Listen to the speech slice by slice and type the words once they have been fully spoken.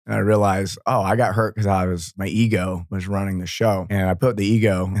And I realized, I got hurt because my ego was running the show. And I put the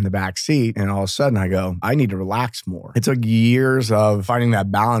ego in the back seat. And all of a sudden I go, I need to relax more. It took years of finding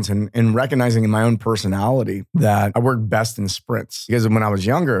that balance and recognizing in my own personality that I work best in sprints. Because when I was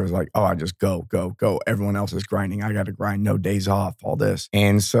younger, it was like, I just go, go, go. Everyone else is grinding. I got to grind, no days off, all this.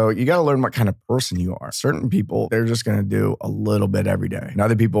 And so you got to learn what kind of person you are. Certain people, they're just going to do a little bit every day. And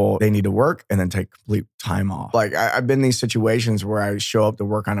other people, they need to work and then take complete time off. Like I've been in these situations where I show up to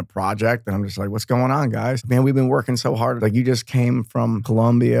work on a project and I'm just like, what's going on, guys? Man, we've been working so hard. Like you just came from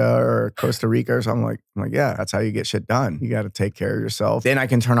Colombia or Costa Rica or something. I'm like, yeah, that's how you get shit done. You got to take care of yourself. Then I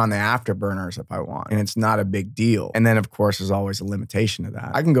can turn on the afterburners if I want. And it's not a big deal. And then of course, there's always a limitation to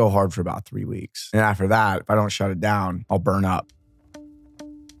that. I can go hard for about 3 weeks. And after that, if I don't shut it down, I'll burn up.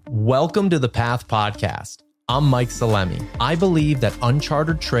 Welcome to the Path Podcast. I'm Mike Salemi. I believe that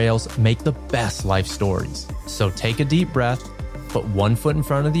uncharted trails make the best life stories. So take a deep breath, put one foot in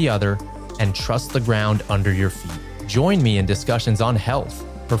front of the other, and trust the ground under your feet. Join me in discussions on health,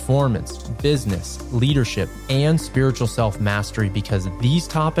 performance, business, leadership, and spiritual self-mastery because these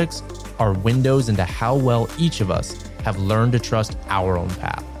topics are windows into how well each of us have learned to trust our own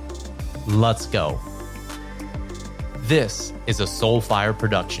path. Let's go. This is a Soulfire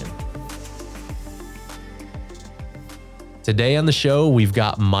production. Today on the show, we've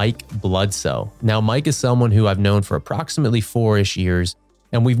got Mike Bledsoe. Now, Mike is someone who I've known for approximately 4-ish years,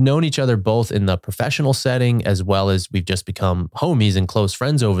 and we've known each other both in the professional setting as well as we've just become homies and close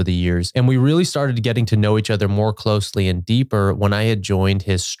friends over the years. And we really started getting to know each other more closely and deeper when I had joined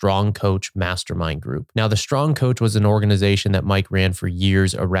his Strong Coach Mastermind group. Now, the Strong Coach was an organization that Mike ran for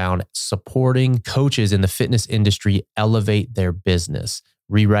years around supporting coaches in the fitness industry elevate their business,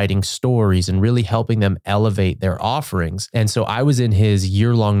 rewriting stories and really helping them elevate their offerings. And so I was in his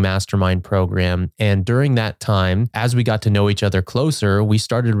year-long mastermind program. And during that time, as we got to know each other closer, we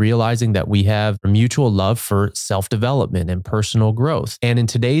started realizing that we have a mutual love for self-development and personal growth. And in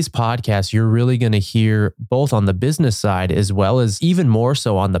today's podcast, you're really going to hear both on the business side as well as even more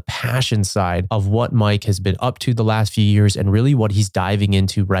so on the passion side of what Mike has been up to the last few years and really what he's diving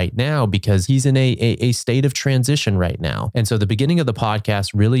into right now because he's in a state of transition right now. And so the beginning of the podcast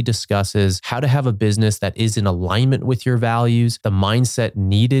really discusses how to have a business that is in alignment with your values, the mindset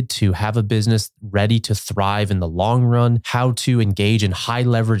needed to have a business ready to thrive in the long run, how to engage in high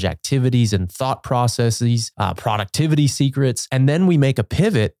leverage activities and thought processes, productivity secrets. And then we make a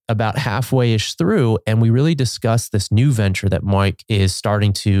pivot about halfway-ish through, and we really discuss this new venture that Mike is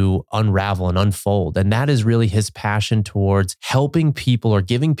starting to unravel and unfold. And that is really his passion towards helping people or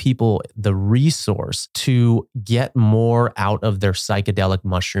giving people the resource to get more out of their psychedelic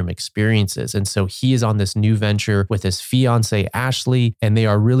mushroom experiences. And so he is on this new venture with his fiance, Ashley, and they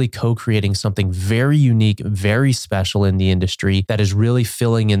are really co-creating something very unique, very special in the industry that is really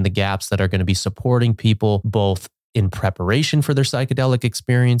filling in the gaps that are going to be supporting people both in preparation for their psychedelic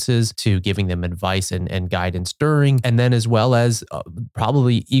experiences to giving them advice and guidance during, and then as well as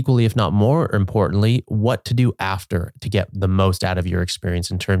probably equally, if not more importantly, what to do after to get the most out of your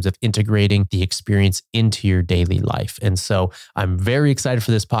experience in terms of integrating the experience into your daily life. And so I'm very excited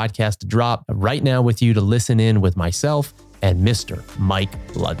for this podcast to drop right now with you to listen in with myself and Mr.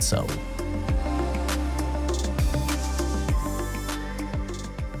 Mike Bledsoe.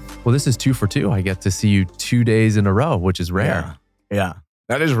 Well, this is 2 for 2. I get to see you 2 days in a row, which is rare. Yeah.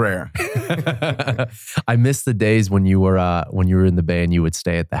 That is rare. I miss the days when you were in the Bay and you would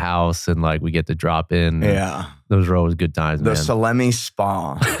stay at the house and like we get to drop in. Yeah. Those were always good times, The man. Salemi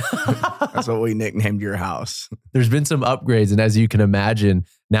Spa. That's what we nicknamed your house. There's been some upgrades. And as you can imagine,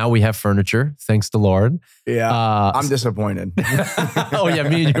 now we have furniture, thanks to Lauren. Yeah. I'm disappointed. Oh yeah,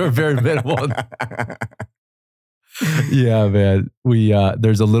 me and you are very minimal. Yeah, man.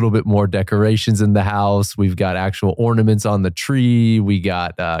 There's a little bit more decorations in the house. We've got actual ornaments on the tree. We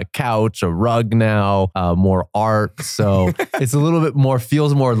got a couch, a rug now, more art. So it's a little bit more,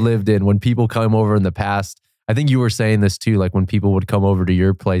 feels more lived in. When people come over in the past, I think you were saying this too, like when people would come over to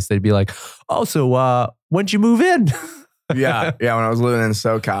your place, they'd be like, oh, so when'd you move in? Yeah. When I was living in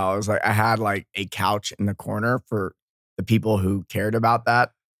SoCal, I was like, I had like a couch in the corner for the people who cared about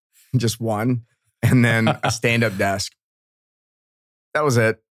that. Just one. And then a stand-up desk. That was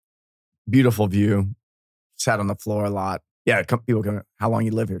it. Beautiful view. Sat on the floor a lot. Yeah, people come, how long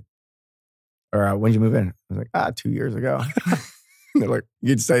you live here? Or when did you move in? I was like, 2 years ago. They're like,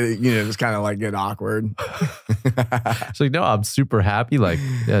 you'd say, just kind of like get awkward. It's like, no, I'm super happy. Like,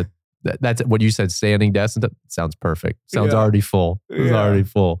 yeah, that's what you said, standing desk. Sounds perfect. Sounds already full. It was already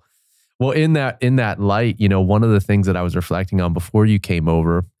full. Well, in that light, one of the things that I was reflecting on before you came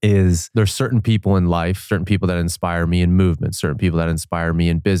over is there's certain people in life, certain people that inspire me in movement, certain people that inspire me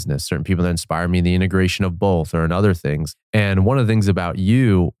in business, certain people that inspire me in the integration of both or in other things. And one of the things about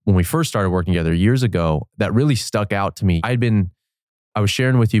you, when we first started working together years ago, that really stuck out to me. I was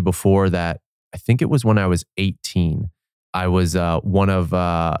sharing with you before that I think it was when I was 18. I was one of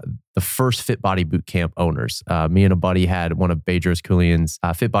the first Fit Body Boot Camp owners. Me and a buddy had one of Bedros Keuilian's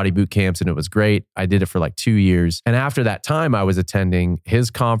Fit Body Boot Camps, and it was great. I did it for like 2 years. And after that time, I was attending his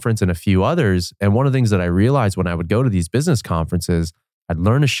conference and a few others. And one of the things that I realized when I would go to these business conferences, I'd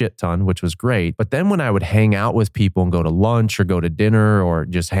learn a shit ton, which was great. But then when I would hang out with people and go to lunch or go to dinner or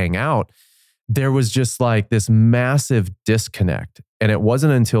just hang out, there was just like this massive disconnect. And it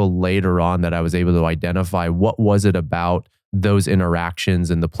wasn't until later on that I was able to identify what was it about those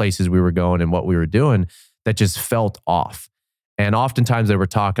interactions and the places we were going and what we were doing that just felt off. And oftentimes they were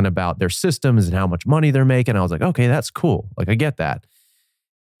talking about their systems and how much money they're making. I was like, okay, that's cool. Like, I get that.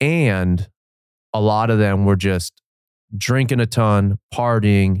 And a lot of them were just drinking a ton,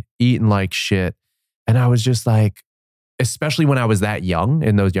 partying, eating like shit. And I was just like, especially when I was that young,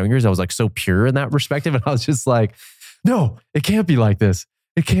 in those young years, I was like so pure in that perspective. And I was just like, no, it can't be like this.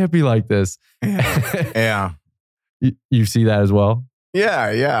 It can't be like this. Yeah. You see that as well?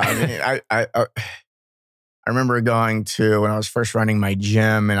 Yeah. I mean, I remember going to, when I was first running my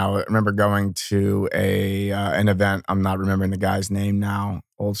gym, and I remember going to an event. I'm not remembering the guy's name now,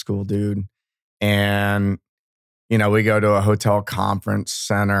 old school dude. And, we go to a hotel conference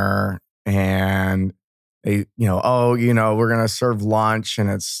center, and they, we're going to serve lunch,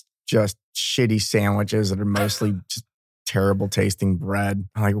 and it's just shitty sandwiches that are mostly just terrible tasting bread.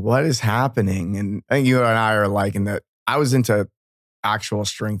 I'm like, what is happening? And I think you and I are like in that. I was into actual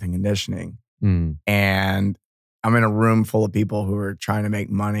strength and conditioning, and I'm in a room full of people who are trying to make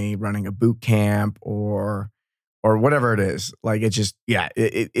money running a boot camp or whatever it is. Like, it's just,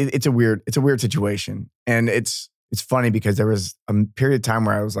 it's a weird situation. And it's funny because there was a period of time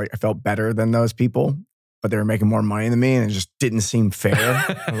where I was like, I felt better than those people, but they were making more money than me, and it just didn't seem fair.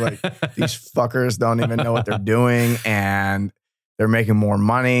 I was like, these fuckers don't even know what they're doing, and they're making more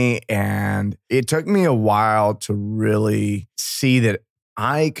money. And it took me a while to really see that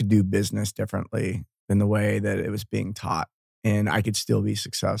I could do business differently than the way that it was being taught, and I could still be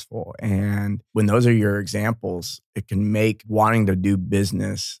successful. And when those are your examples, it can make wanting to do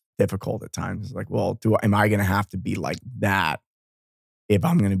business difficult at times. It's like, well, am I going to have to be like that if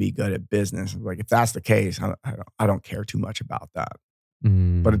I'm going to be good at business? Like, if that's the case, I don't care too much about that.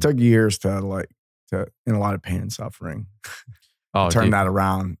 But it took years to in a lot of pain and suffering, turn that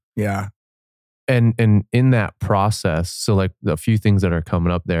around. Yeah. And in that process, so like a few things that are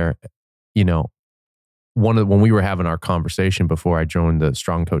coming up there, when we were having our conversation before I joined the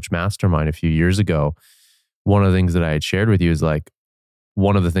Strong Coach Mastermind a few years ago, one of the things that I had shared with you is like,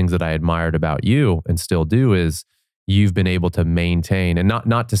 one of the things that I admired about you and still do is you've been able to maintain, and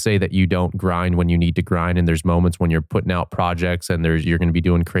not to say that you don't grind when you need to grind, and there's moments when you're putting out projects and you're going to be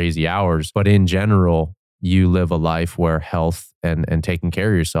doing crazy hours, but in general, you live a life where health and taking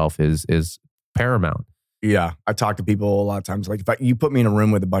care of yourself is paramount. Yeah. I talk to people a lot of times, like, if you put me in a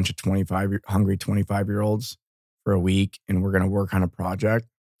room with a bunch of hungry 25-year-olds for a week and we're going to work on a project,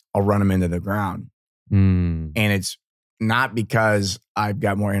 I'll run them into the ground. And it's not because I've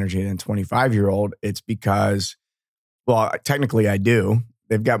got more energy than a 25-year-old. It's because, well, technically I do.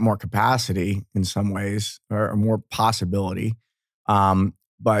 They've got more capacity in some ways, or more possibility.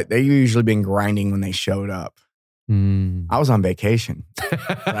 But they've usually been grinding when they showed up. I was on vacation.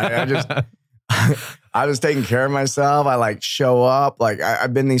 Right? I was taking care of myself. I like show up. Like,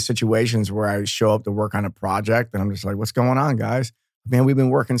 I've been in these situations where I show up to work on a project and I'm just like, what's going on, guys? Man, we've been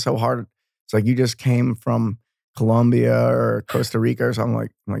working so hard. It's like, you just came from Colombia or Costa Rica or something.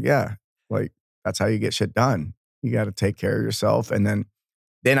 I'm like, yeah, like, that's how you get shit done. You got to take care of yourself. And then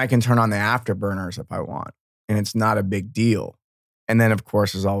I can turn on the afterburners if I want. And it's not a big deal. And then, of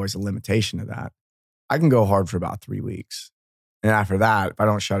course, there's always a limitation to that. I can go hard for about 3 weeks. And after that, if I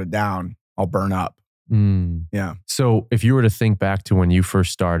don't shut it down, I'll burn up. Yeah. So if you were to think back to when you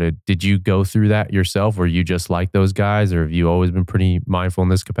first started, did you go through that yourself? Were you just like those guys, or have you always been pretty mindful in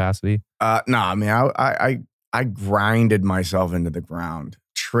this capacity? No, I mean, I grinded myself into the ground.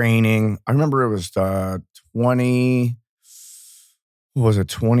 Training. I remember it was 2014,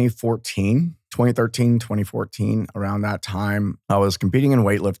 2013, 2014, around that time. I was competing in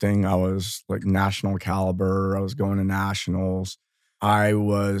weightlifting. I was like national caliber. I was going to nationals. I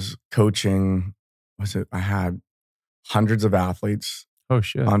was coaching. I had hundreds of athletes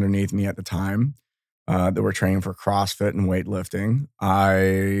underneath me at the time. that were training for CrossFit and weightlifting.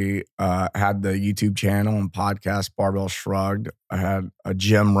 I had the YouTube channel and podcast Barbell Shrugged. I had a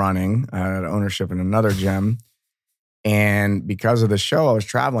gym running. I had ownership in another gym. And because of the show, I was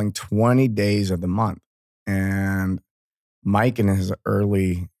traveling 20 days of the month. And Mike in his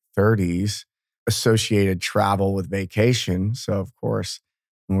early 30s associated travel with vacation. So, of course,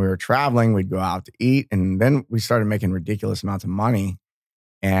 when we were traveling, we'd go out to eat. And then we started making ridiculous amounts of money.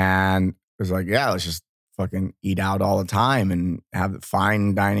 And it was like, yeah, let's just fucking eat out all the time and have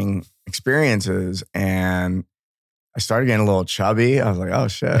fine dining experiences. And I started getting a little chubby. I was like, oh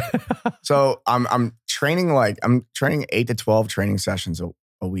shit. So I'm training 8 to 12 training sessions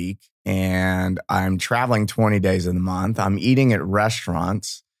a week. And I'm traveling 20 days of the month. I'm eating at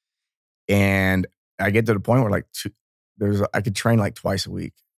restaurants. And I get to the point where I could train like twice a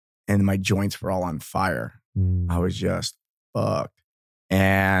week. And my joints were all on fire. I was just fucked.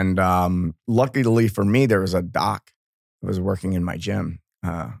 And luckily for me, there was a doc that was working in my gym,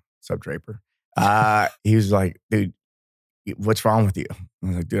 Sub Draper. He was like, dude, what's wrong with you? I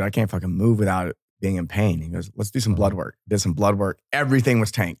was like, dude, I can't fucking move without it being in pain. He goes, let's do some blood work. Did some blood work. Everything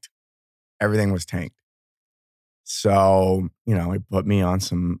was tanked. So, he put me on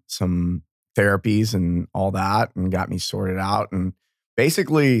some therapies and all that and got me sorted out and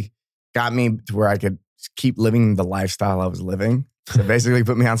basically got me to where I could keep living the lifestyle I was living. So basically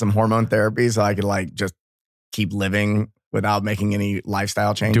put me on some hormone therapy so I could just keep living without making any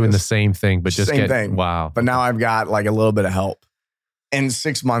lifestyle changes. Doing the same thing, but just same thing. Wow. But now I've got a little bit of help. And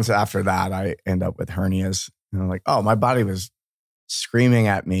 6 months after that, I end up with hernias. And I'm like, oh, my body was screaming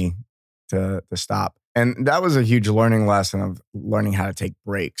at me to stop. And that was a huge learning lesson of learning how to take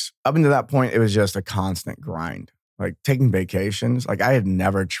breaks. Up until that point, it was just a constant grind. Like taking vacations. I had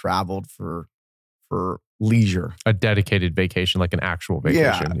never traveled for leisure. A dedicated vacation, like an actual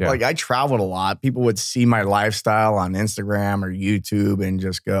vacation. Yeah. I traveled a lot. People would see my lifestyle on Instagram or YouTube and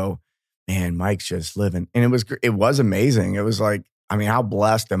just go, man, Mike's just living. And it was amazing. It was like, how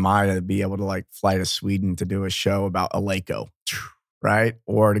blessed am I to be able to fly to Sweden to do a show about Aleko, right?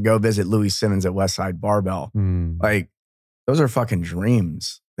 Or to go visit Louis Simmons at Westside Barbell. Those are fucking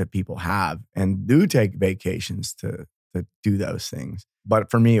dreams that people have and do take vacations to do those things. But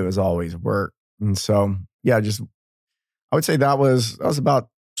for me, it was always work. And so, yeah, I would say that was about,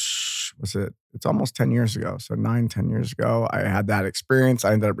 it's almost 10 years ago. So 10 years ago, I had that experience.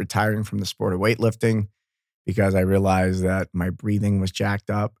 I ended up retiring from the sport of weightlifting because I realized that my breathing was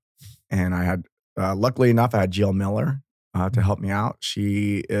jacked up. And I had, luckily enough, I had Jill Miller to help me out.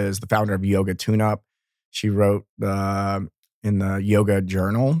 She is the founder of Yoga Tune-Up. She wrote in the yoga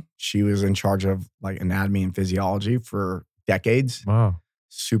journal. She was in charge of anatomy and physiology for decades. Wow.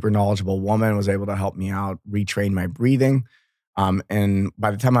 Super knowledgeable woman, was able to help me out, retrain my breathing. And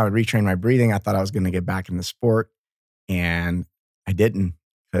by the time I would retrain my breathing, I thought I was going to get back in the sport. And I didn't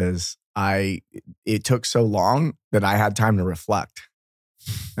because it took so long that I had time to reflect.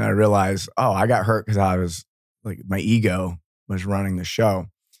 And I realized, I got hurt because I was my ego was running the show.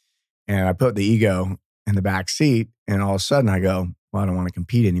 And I put the ego in the back seat. And all of a sudden I go, well, I don't want to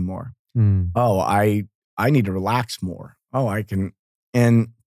compete anymore. Oh, I need to relax more. Oh, I can. And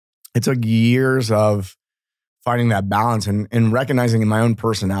it took years of finding that balance and recognizing in my own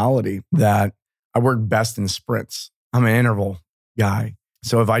personality that I work best in sprints. I'm an interval guy.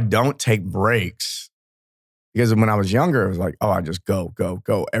 So if I don't take breaks, because when I was younger, it was like, I just go.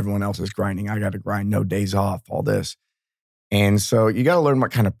 Everyone else is grinding. I got to grind, no days off, all this. And so you got to learn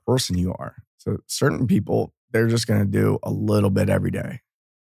what kind of person you are. So certain people, they're just going to do a little bit every day.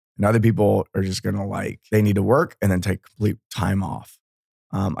 And other people are just going to they need to work and then take complete time off.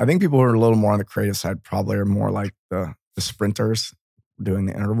 I think people who are a little more on the creative side probably are more like the sprinters doing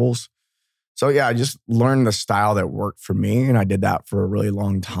the intervals. So yeah, I just learned the style that worked for me. And I did that for a really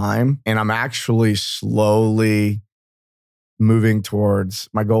long time. And I'm actually slowly moving towards,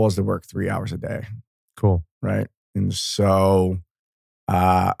 my goal is to work 3 hours a day. Cool. Right. And so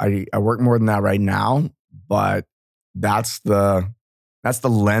I work more than that right now, but that's the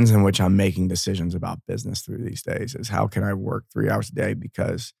lens in which I'm making decisions about business through these days is how can I work 3 hours a day?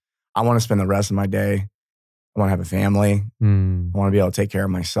 Because I want to spend the rest of my day. I want to have a family. I want to be able to take care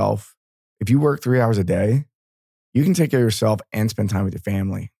of myself. If you work 3 hours a day, you can take care of yourself and spend time with your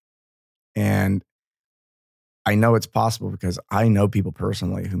family. And I know it's possible because I know people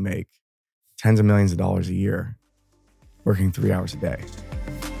personally who make tens of millions of dollars a year working 3 hours a day.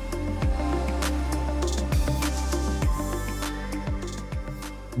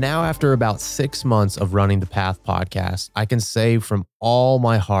 Now, after about 6 months of running the Path podcast, I can say from all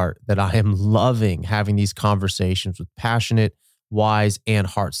my heart that I am loving having these conversations with passionate, wise, and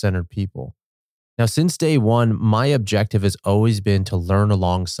heart-centered people. Now, since day one, my objective has always been to learn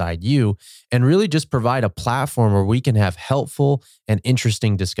alongside you and really just provide a platform where we can have helpful and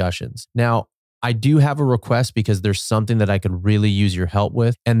interesting discussions. Now, I do have a request because there's something that I could really use your help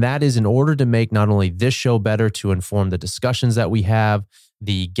with. And that is in order to make not only this show better to inform the discussions that we have,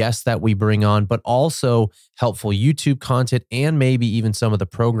 the guests that we bring on, but also helpful YouTube content and maybe even some of the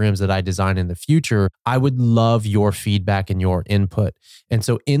programs that I design in the future, I would love your feedback and your input. And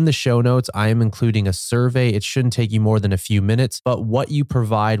so in the show notes, I am including a survey. It shouldn't take you more than a few minutes, but what you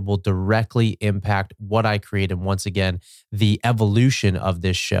provide will directly impact what I create. And once again, the evolution of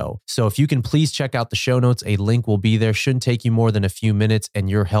this show. So if you can please check out the show notes, a link will be there. Shouldn't take you more than a few minutes,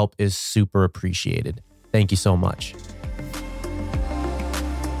 and your help is super appreciated. Thank you so much.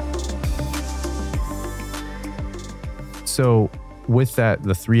 So with that,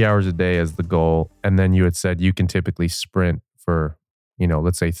 the 3 hours a day as the goal, and then you had said you can typically sprint for,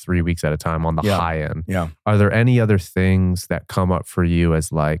 let's say 3 weeks at a time on the high end. Yeah. Are there any other things that come up for you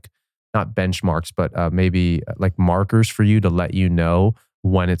as like, not benchmarks, but maybe like markers for you to let you know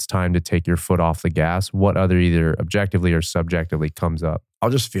when it's time to take your foot off the gas? What other either objectively or subjectively comes up? I'll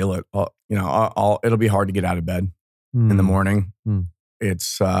just feel it. It'll be hard to get out of bed in the morning.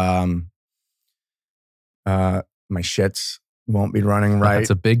 It's, my shits won't be running right. That's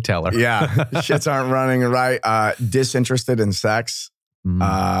a big teller. Yeah. Shits aren't running right. Disinterested in sex.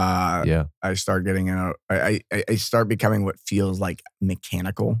 Yeah. I start getting I start becoming what feels like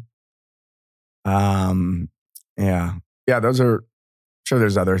mechanical. Yeah. Those are, sure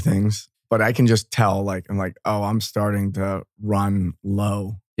there's other things, but I can just tell, I'm like, oh, I'm starting to run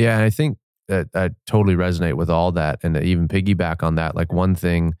low. Yeah. And I think that I totally resonate with all that. And to even piggyback on that, like one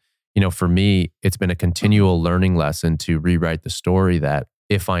thing, for me, it's been a continual learning lesson to rewrite the story that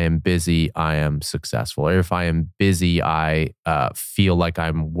if I am busy, I am successful. Or if I am busy, I feel like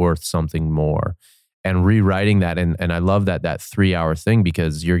I'm worth something more. And rewriting that, and I love that 3 hour thing,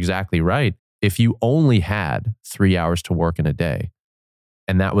 because you're exactly right. If you only had 3 hours to work in a day,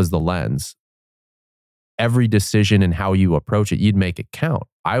 and that was the lens, every decision and how you approach it, you'd make it count.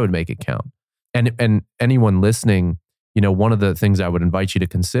 I would make it count. And anyone listening, one of the things I would invite you to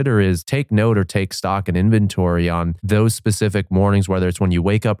consider is take note or take stock and inventory on those specific mornings, whether it's when you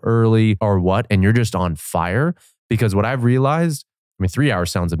wake up early or what, and you're just on fire. Because what I've realized, 3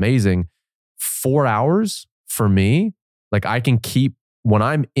 hours sounds amazing. 4 hours for me, like I can keep, when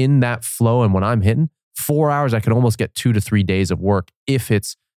I'm in that flow and when I'm hitting 4 hours, I can almost get 2 to 3 days of work if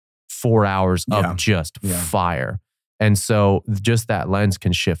it's 4 hours of just fire. And so just that lens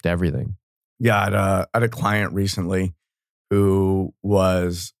can shift everything. Yeah, I had a client recently who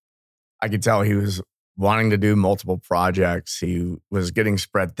I could tell he was wanting to do multiple projects. He was getting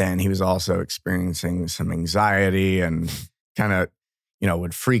spread thin. He was also experiencing some anxiety and kind of,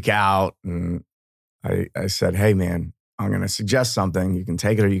 would freak out. And I said, hey man, I'm going to suggest something. You can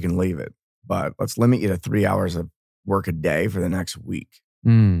take it or you can leave it, but let's limit you to 3 hours of work a day for the next week.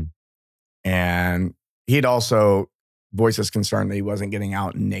 And he'd also voiced his concern that he wasn't getting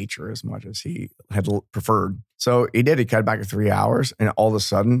out in nature as much as he had preferred. So he did. He cut back to 3 hours, and all of a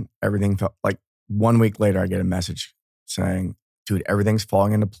sudden, everything felt like 1 week later, I get a message saying, dude, everything's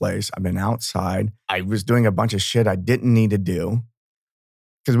falling into place. I've been outside. I was doing a bunch of shit I didn't need to do,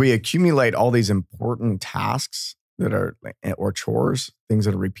 because we accumulate all these important tasks that are, or chores, things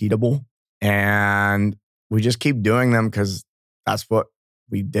that are repeatable. And we just keep doing them because that's what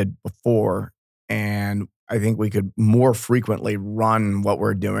we did before. And I think we could more frequently run what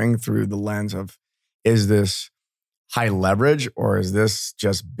we're doing through the lens of, is this high leverage or is this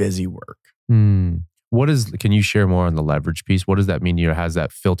just busy work? Can you share more on the leverage piece? What does that mean? How does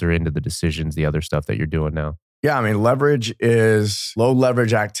that filter into the decisions, the other stuff that you're doing now? Yeah, leverage is low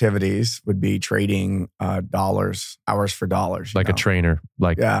leverage activities would be trading dollars, hours for dollars. Like a trainer.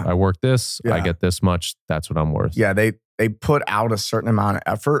 I work this, I get this much, that's what I'm worth. Yeah, they put out a certain amount of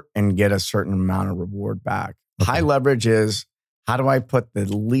effort and get a certain amount of reward back. Okay. High leverage is, how do I put the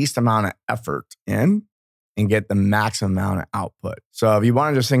least amount of effort in and get the maximum amount of output? So if you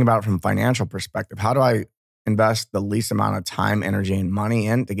want to just think about it from a financial perspective, how do I invest the least amount of time, energy, and money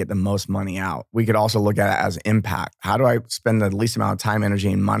in to get the most money out? We could also look at it as impact. How do I spend the least amount of time,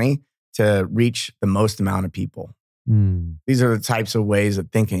 energy, and money to reach the most amount of people? These are the types of ways of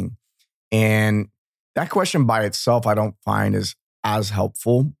thinking. And that question by itself, I don't find is as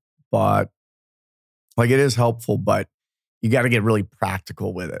helpful, but it is helpful, but you got to get really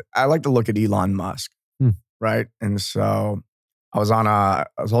practical with it. I like to look at Elon Musk, right? And so I was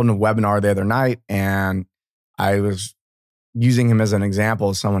holding a webinar the other night, and I was using him as an example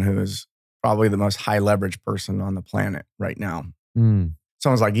of someone who is probably the most high leverage person on the planet right now.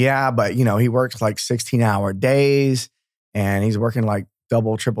 someone's like, yeah, but he works like 16-hour days and he's working like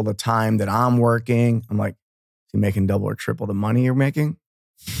double, triple the time that I'm working. I'm like, is he making double or triple the money you're making?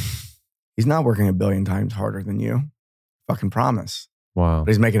 He's not working 1 billion times harder than you. Fucking promise. Wow.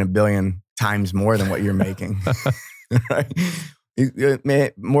 But he's making 1 billion times more than what you're making.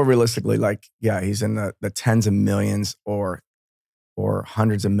 Right? More realistically, like, yeah, he's in the tens of millions or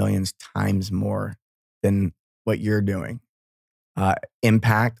hundreds of millions times more than what you're doing.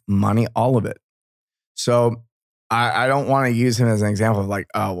 Impact, money, all of it. So I don't want to use him as an example of like,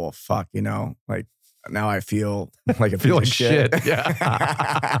 oh, well, fuck, like now I feel like a piece of shit.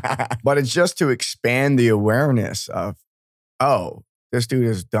 Yeah. But it's just to expand the awareness of, oh, this dude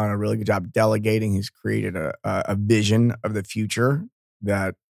has done a really good job delegating. He's created a vision of the future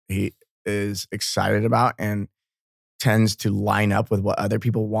that he is excited about and tends to line up with what other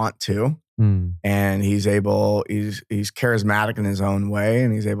people want too. And he's charismatic in his own way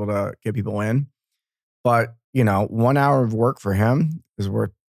and he's able to get people in. But, 1 hour of work for him is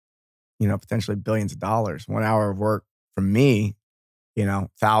worth, potentially billions of dollars. 1 hour of work for me,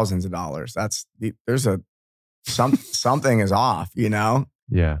 thousands of dollars. Something is off,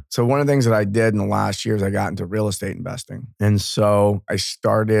 Yeah. So one of the things that I did in the last year is I got into real estate investing. And so I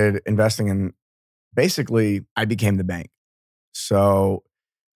started investing in, basically, I became the bank. So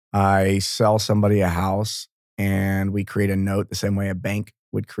I sell somebody a house and we create a note the same way a bank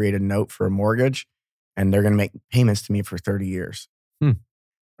would create a note for a mortgage. And they're going to make payments to me for 30 years.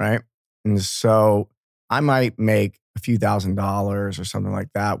 Right. And so I might make a few $1,000s or something like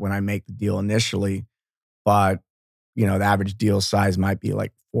that when I make the deal initially. But, the average deal size might be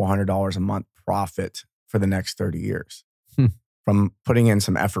like $400 a month profit for the next 30 years from putting in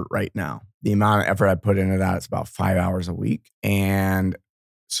some effort right now. The amount of effort I put into that is about 5 hours a week. And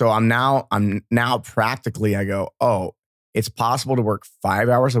so I'm now practically, I go, oh, it's possible to work 5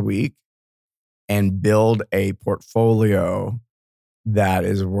 hours a week and build a portfolio that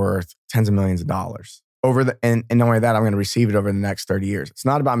is worth tens of millions of dollars and not only that, I'm going to receive it over the next 30 years. It's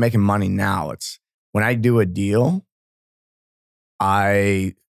not about making money now. It's when I do a deal,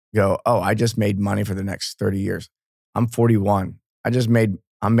 I go, oh, I just made money for the next 30 years. I'm 41.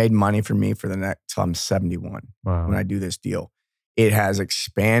 I made money for me for the next till I'm 71. Wow. When I do this deal. It has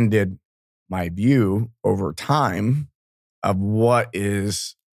expanded my view over time of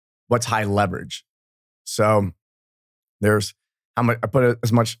what's high leverage. So there's how much I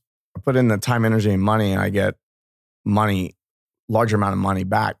put in the time, energy, and money, and I get larger amount of money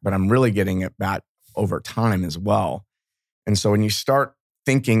back, but I'm really getting it back over time as well. And so when you start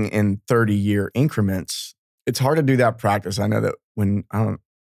thinking in 30-year increments, it's hard to do that practice. I know that when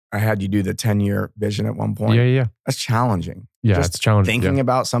I had you do the 10-year vision at one point. Yeah. That's challenging. Yeah, just it's challenging. Thinking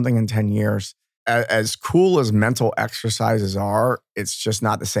about something in 10 years, as cool as mental exercises are, it's just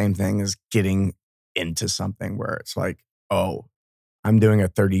not the same thing as getting into something where it's like, oh, I'm doing a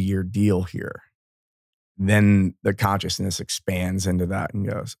 30-year deal here. Then the consciousness expands into that and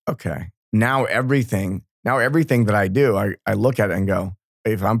goes, okay, now everything that I do, I look at it and go,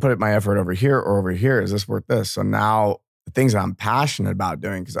 if I'm putting my effort over here or over here, is this worth this? So now the things that I'm passionate about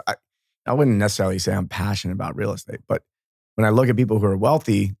doing, because I wouldn't necessarily say I'm passionate about real estate, but when I look at people who are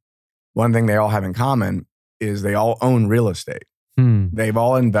wealthy, one thing they all have in common is they all own real estate. They've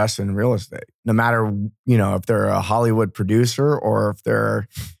all invested in real estate, no matter, if they're a Hollywood producer or if they're,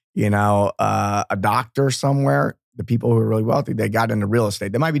 a doctor somewhere. The people who are really wealthy, they got into real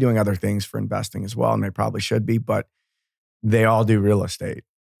estate. They might be doing other things for investing as well, and they probably should be, but they all do real estate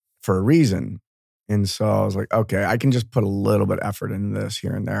for a reason. And so I was like, okay, I can just put a little bit of effort into this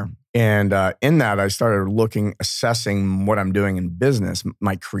here and there. And in that, I started assessing what I'm doing in business,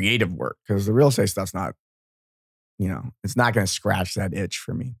 my creative work, because the real estate stuff's not, it's not going to scratch that itch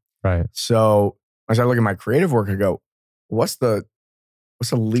for me. Right. So as I look at my creative work, I go, what's the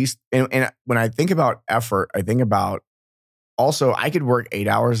least, and when I think about effort, I think about also, I could work 8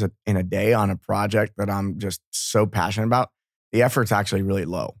 hours in a day on a project that I'm just so passionate about. The effort's actually really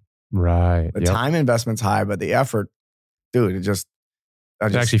low. Right. The time investment's high, but the effort, dude, it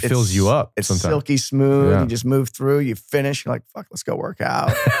actually fills you up. It's sometimes. silky smooth. Yeah. You just move through, you finish, you're like, fuck, let's go work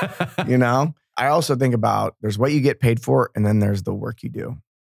out. I also think about there's what you get paid for, and then there's the work you do.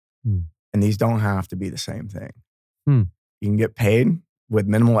 And these don't have to be the same thing. You can get paid with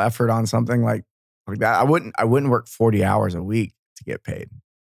minimal effort on something like that. I wouldn't work 40 hours a week to get paid.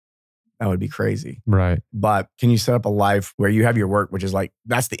 That would be crazy. Right. But can you set up a life where you have your work, which is like,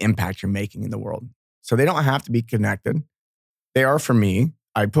 that's the impact you're making in the world. So they don't have to be connected. They are for me.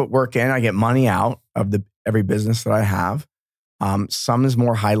 I put work in, I get money out of every business that I have. Some is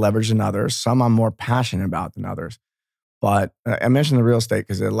more high leverage than others. Some I'm more passionate about than others. But I mentioned the real estate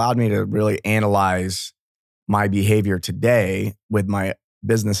because it allowed me to really analyze my behavior today with my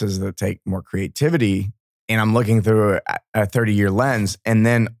businesses that take more creativity. And I'm looking through a 30-year lens. And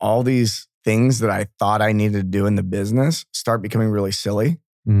then all these things that I thought I needed to do in the business start becoming really silly.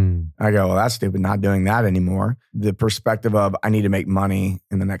 I go, well, that's stupid, not doing that anymore. The perspective of I need to make money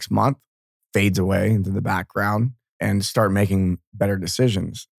in the next month fades away into the background and start making better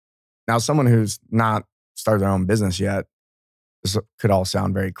decisions. Now, someone who's not started their own business yet, this could all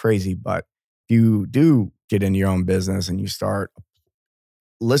sound very crazy, but if you do get into your own business and you start,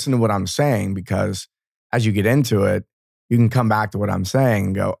 listen to what I'm saying, because as you get into it, you can come back to what I'm saying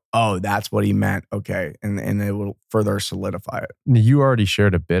and go, oh, that's what he meant. Okay. And it will further solidify it. You already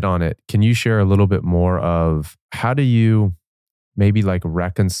shared a bit on it. Can you share a little bit more of how do you maybe like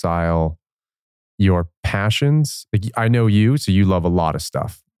reconcile your passions? Like, I know you, so you love a lot of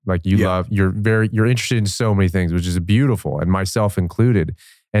stuff. Like you're interested in so many things, which is beautiful, and myself included.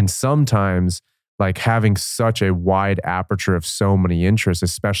 And sometimes like having such a wide aperture of so many interests,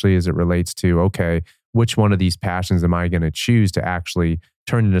 especially as it relates to, okay, which one of these passions am I going to choose to actually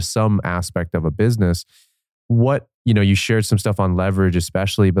turn into some aspect of a business? What, you shared some stuff on leverage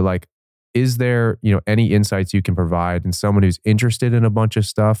especially, but like, is there, any insights you can provide in someone who's interested in a bunch of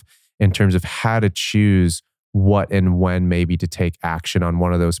stuff in terms of how to choose what and when maybe to take action on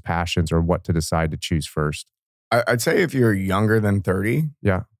one of those passions, or what to decide to choose first? I'd say if you're younger than 30,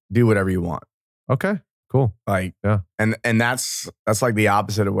 do whatever you want. Okay, cool. Like, and that's like the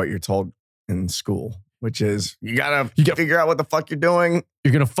opposite of what you're told in school, which is you gotta figure out what the fuck you're doing.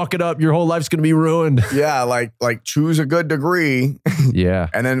 You're gonna fuck it up. Your whole life's gonna be ruined. Yeah, like choose a good degree. Yeah,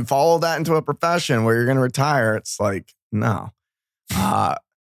 and then follow that into a profession where you're gonna retire. It's like, no.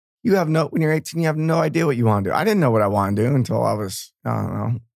 When you're 18, you have no idea what you want to do. I didn't know what I want to do until I was,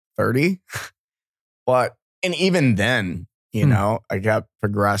 30. And even then, I kept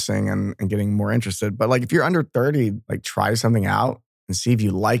progressing and getting more interested. But like, if you're under 30, like try something out and see if you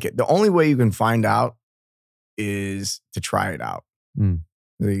like it. The only way you can find out is to try it out.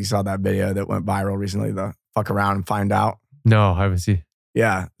 You saw that video that went viral recently, the fuck around and find out. No, I haven't seen.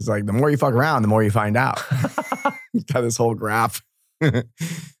 Yeah. It's like, the more you fuck around, the more you find out. He's got this whole graph,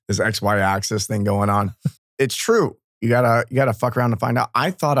 this XY axis thing going on. It's true. You gotta fuck around to find out.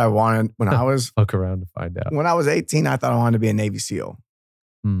 I thought I wanted, when I was fuck around to find out. When I was 18, I thought I wanted to be a Navy SEAL.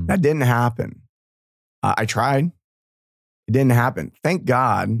 That didn't happen. I tried. It didn't happen. Thank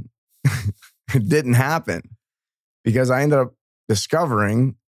God it didn't happen, because I ended up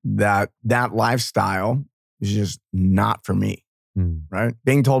discovering that lifestyle is just not for me. Right?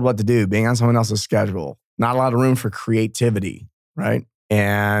 Being told what to do, being on someone else's schedule, not a lot of room for creativity. Right?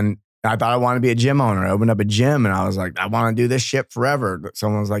 And I thought I wanted to be a gym owner. I opened up a gym and I was like, I want to do this shit forever.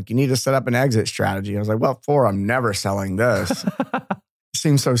 Someone was like, you need to set up an exit strategy. I was like, well, I'm never selling this. It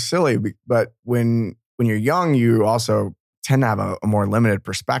seems so silly. But when you're young, you also tend to have a more limited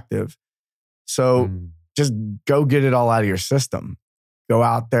perspective. So just go get it all out of your system. Go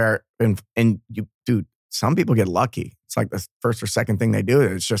out there and you, dude, some people get lucky. It's like the first or second thing they do.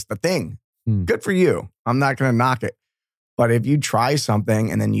 It's just the thing. Good for you. I'm not going to knock it. But if you try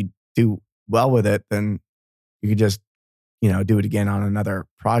something and then you do well with it, then you could just, do it again on another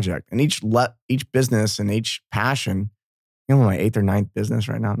project. And each business and each passion, my 8th or 9th business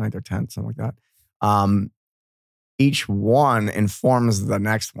right now, 9th or 10th, something like that. Each one informs the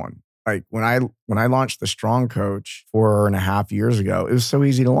next one. Like when I launched the Strong Coach 4.5 years ago, it was so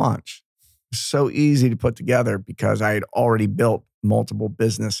easy to launch. It was so easy to put together because I had already built multiple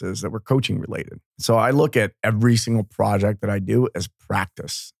businesses that were coaching related. So I look at every single project that I do as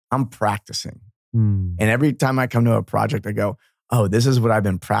practice. I'm practicing. And every time I come to a project, I go, oh, this is what I've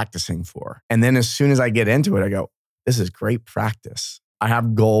been practicing for. And then as soon as I get into it, I go, this is great practice. I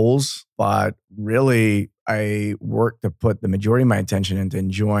have goals, but really I work to put the majority of my attention into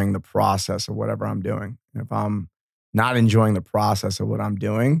enjoying the process of whatever I'm doing. And if I'm not enjoying the process of what I'm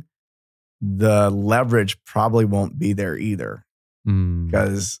doing, the leverage probably won't be there either.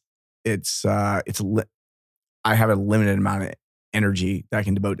 Because I have a limited amount of energy that I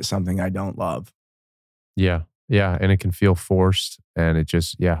can devote to something I don't love. Yeah. And it can feel forced, and it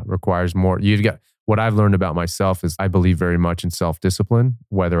just, requires more. What I've learned about myself is I believe very much in self-discipline,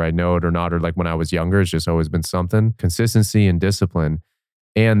 whether I know it or not, or like when I was younger, it's just always been something. Consistency and discipline.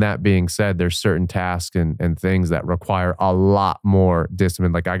 And that being said, there's certain tasks and things that require a lot more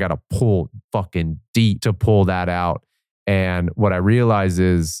discipline. Like I got to pull fucking deep to pull that out. And what I realize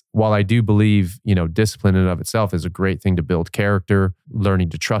is, while I do believe, discipline in and of itself is a great thing to build character, learning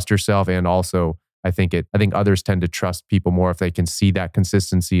to trust yourself, and also I think others tend to trust people more if they can see that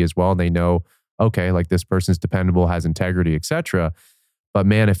consistency as well. And they know, okay, like this person's dependable, has integrity, etc. But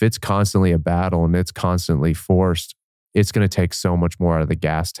man, if it's constantly a battle and it's constantly forced, it's going to take so much more out of the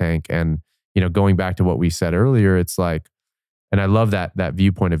gas tank. And, going back to what we said earlier, it's like, and I love that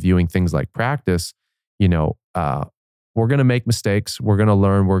viewpoint of viewing things like practice, we're going to make mistakes, we're going to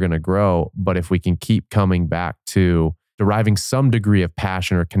learn, we're going to grow. But if we can keep coming back to deriving some degree of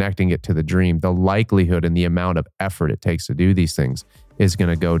passion or connecting it to the dream, the likelihood and the amount of effort it takes to do these things is going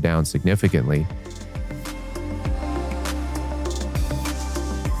to go down significantly.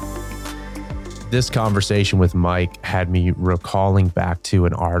 This conversation with Mike had me recalling back to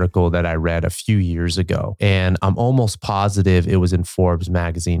an article that I read a few years ago. And I'm almost positive it was in Forbes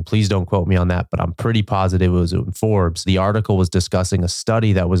magazine. Please don't quote me on that, but I'm pretty positive it was in Forbes. The article was discussing a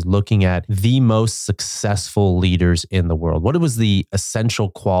study that was looking at the most successful leaders in the world. What was the essential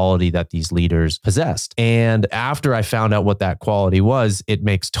quality that these leaders possessed? And after I found out what that quality was, it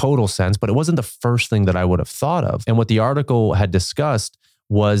makes total sense, but it wasn't the first thing that I would have thought of. And what the article had discussed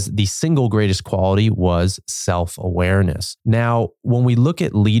was the single greatest quality was self-awareness. Now, when we look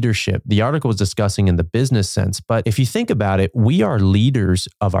at leadership, the article was discussing in the business sense, but if you think about it, we are leaders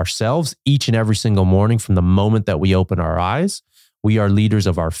of ourselves each and every single morning from the moment that we open our eyes. We are leaders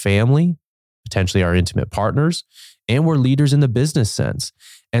of our family, potentially our intimate partners, and we're leaders in the business sense.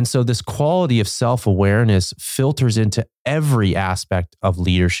 And so this quality of self-awareness filters into every aspect of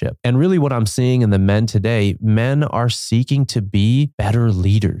leadership. And really what I'm seeing in the men today, men are seeking to be better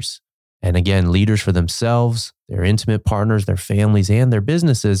leaders. And again, leaders for themselves, their intimate partners, their families, and their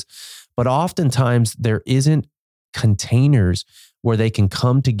businesses. But oftentimes there isn't containers where they can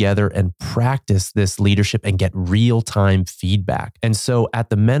come together and practice this leadership and get real-time feedback. And so at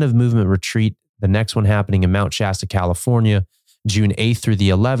the Men of Movement Retreat, the next one happening in Mount Shasta, California, June 8th through the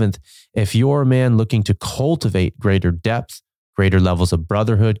 11th, if you're a man looking to cultivate greater depth, greater levels of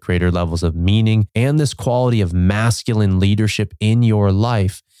brotherhood, greater levels of meaning, and this quality of masculine leadership in your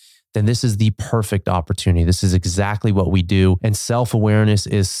life, then this is the perfect opportunity. This is exactly what we do. And self-awareness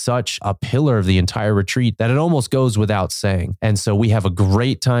is such a pillar of the entire retreat that it almost goes without saying. And so we have a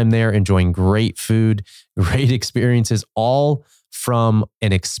great time there, enjoying great food, great experiences, all from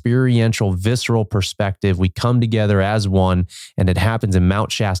an experiential, visceral perspective. We come together as one, and it happens in Mount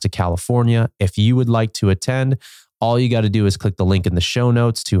Shasta, California. If you would like to attend, all you got to do is click the link in the show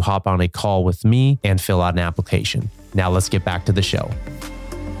notes to hop on a call with me and fill out an application. Now let's get back to the show.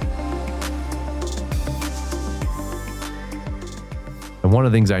 And one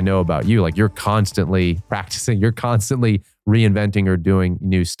of the things I know about you, like you're constantly practicing, you're constantly reinventing or doing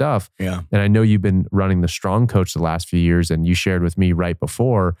new stuff. Yeah. And I know you've been running the Strong Coach the last few years, and you shared with me right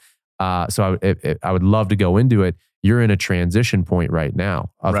before. So I would love to go into it. You're in a transition point right now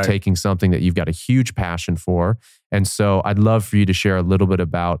of taking something that you've got a huge passion for. And so I'd love for you to share a little bit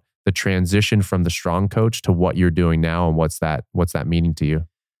about the transition from the Strong Coach to what you're doing now, and what's that meaning to you?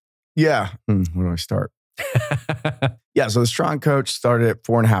 Yeah. Where do I start? Yeah. So the Strong Coach started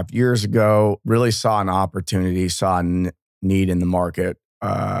 4.5 years ago, really saw an opportunity, saw a need in the market.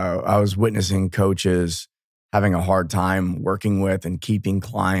 I was witnessing coaches having a hard time working with and keeping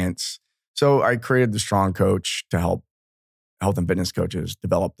clients. So I created the Strong Coach to help health and fitness coaches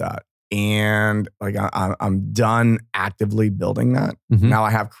develop that. And like I'm done actively building that. Mm-hmm. Now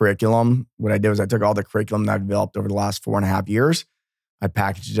I have curriculum. What I did was I took all the curriculum that I've developed over the last 4.5 years. I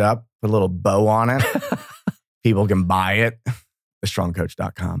packaged it up, put a little bow on it. People can buy it,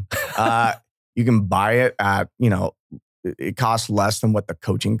 thestrongcoach.com. You can buy it at, it costs less than what the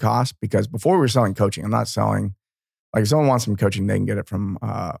coaching costs, because before we were selling coaching, I'm not selling, like if someone wants some coaching, they can get it from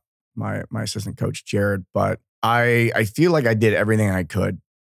my assistant coach, Jared. But I feel like I did everything I could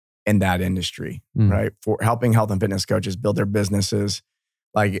in that industry, right? For helping health and fitness coaches build their businesses.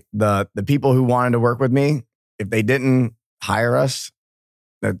 Like the people who wanted to work with me, if they didn't hire us,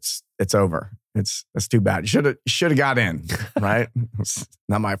 it's over. That's too bad. You should have got in, right? It's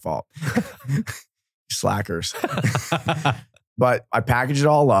not my fault. Slackers. But I package it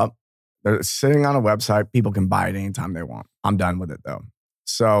all up. They're sitting on a website. People can buy it anytime they want. I'm done with it though.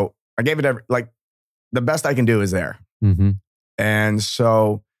 So I gave it the best I can do is there. Mm-hmm. And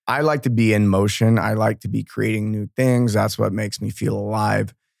so I like to be in motion. I like to be creating new things. That's what makes me feel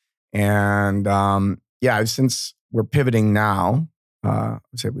alive. And since we're pivoting now, I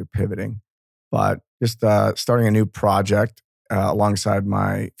say we're pivoting, but just starting a new project alongside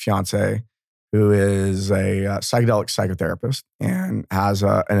my fiance, who is a psychedelic psychotherapist and has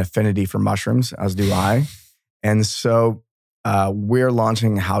an affinity for mushrooms, as do I. And so we're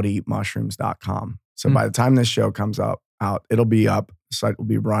launching howtoeatmushrooms.com. So by the time this show comes out, it'll be up. The site will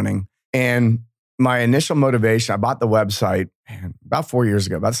be running. And my initial motivation, I bought the website man, about 4 years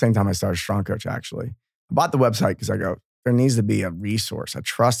ago, about the same time I started Strong Coach, actually. I bought the website because I go, there needs to be a resource, a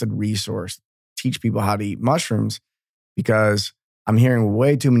trusted resource, teach people how to eat mushrooms, because I'm hearing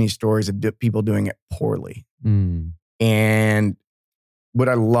way too many stories of people doing it poorly. And what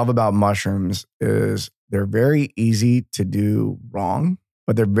I love about mushrooms is they're very easy to do wrong,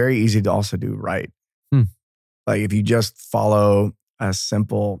 but they're very easy to also do right. Like if you just follow a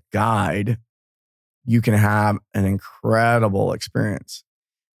simple guide, you can have an incredible experience.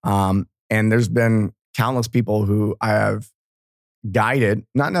 And there's been countless people who I have guided,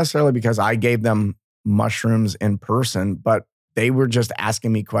 not necessarily because I gave them mushrooms in person, but they were just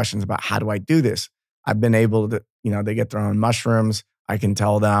asking me questions about how do I do this? I've been able to, they get their own mushrooms. I can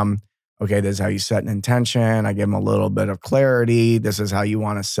tell them, okay, this is how you set an intention. I give them a little bit of clarity. This is how you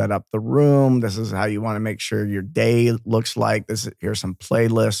want to set up the room. This is how you want to make sure your day looks like. Here's some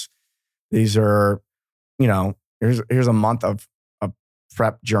playlists. These are, here's a month of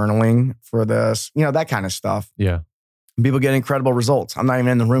prep journaling for this, that kind of stuff. Yeah. And people get incredible results. I'm not even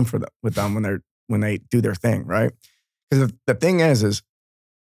in the room with them when they do their thing, right? Because the thing is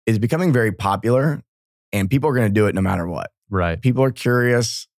becoming very popular, and people are going to do it no matter what. Right. People are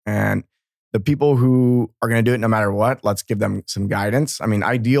curious, and the people who are going to do it no matter what, let's give them some guidance. I mean,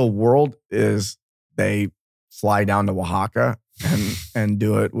 ideal world is they fly down to Oaxaca and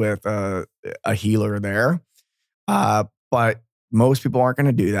do it with a healer there. But most people aren't going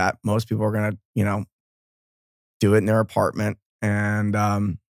to do that. Most people are going to, do it in their apartment.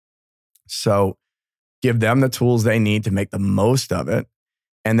 And so give them the tools they need to make the most of it.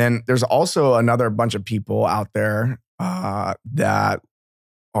 And then there's also another bunch of people out there that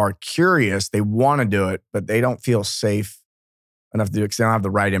are curious. They want to do it, but they don't feel safe enough to do it because they don't have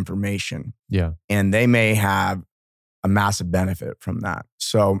the right information. Yeah. And they may have a massive benefit from that.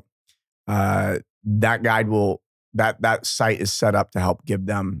 So that guide that site is set up to help give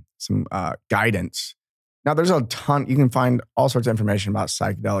them some guidance. Now, there's a ton. You can find all sorts of information about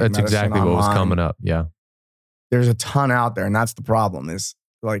psychedelic medicine. That's exactly online. what was coming up. Yeah. There's a ton out there. And that's the problem is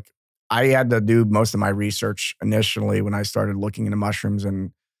like I had to do most of my research initially when I started looking into mushrooms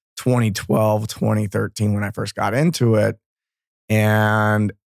in 2012, 2013, when I first got into it.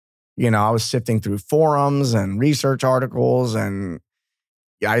 And, I was sifting through forums and research articles, and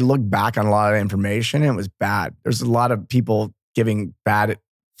I looked back on a lot of information and it was bad. There's a lot of people giving bad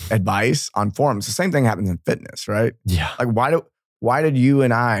advice on forums. The same thing happens in fitness, right? Yeah. Like why did you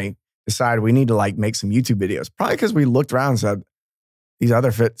and I decide we need to make some YouTube videos? Probably because we looked around and said,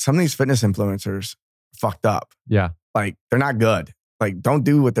 some of these fitness influencers fucked up. Yeah. Like they're not good. Like don't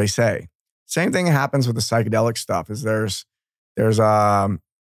do what they say. Same thing happens with the psychedelic stuff is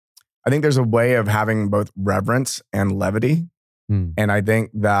I think there's a way of having both reverence and levity. And I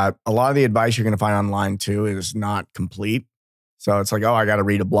think that a lot of the advice you're going to find online too is not complete. So it's like, oh, I got to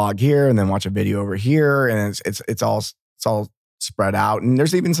read a blog here and then watch a video over here. And it's all spread out. And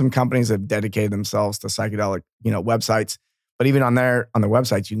there's even some companies that have dedicated themselves to psychedelic, websites. But even on their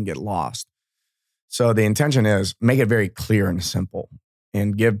websites, you can get lost. So the intention is make it very clear and simple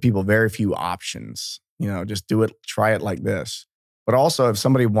and give people very few options. Just do it, try it like this. But also if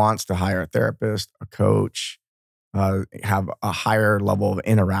somebody wants to hire a therapist, a coach, have a higher level of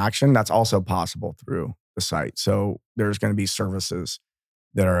interaction, that's also possible through the site. So there's going to be services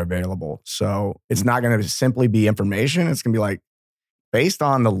that are available. So it's not going to simply be information. It's going to be based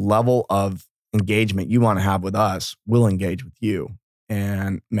on the level of engagement you want to have with us, we'll engage with you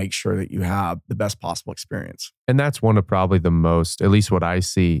and make sure that you have the best possible experience. And that's one of probably the most, at least what I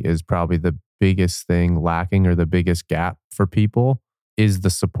see is probably the biggest thing lacking or the biggest gap for people is the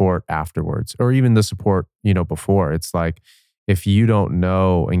support afterwards or even the support, before. It's like, if you don't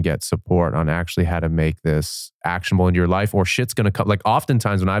know and get support on actually how to make this actionable in your life or shit's going to come, like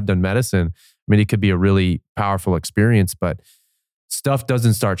oftentimes when I've done medicine, it could be a really powerful experience, but stuff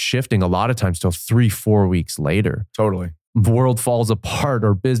doesn't start shifting a lot of times till 3-4 weeks later. Totally. World falls apart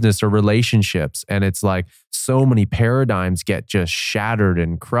or business or relationships. And it's like so many paradigms get just shattered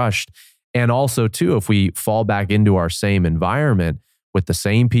and crushed. And also too, if we fall back into our same environment with the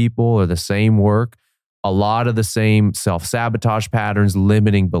same people or the same work, a lot of the same self-sabotage patterns,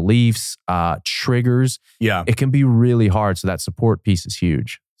 limiting beliefs, triggers. Yeah. It can be really hard. So that support piece is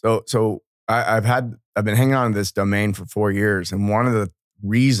huge. So I've been hanging on to this domain for 4 years. And one of the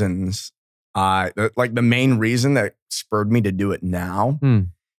reasons, the main reason that spurred me to do it now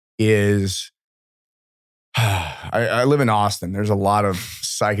is I live in Austin. There's a lot of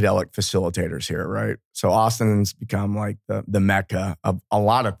psychedelic facilitators here, right? So Austin's become like the mecca of a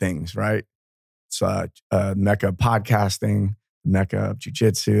lot of things, right? It's a mecca of podcasting, mecca of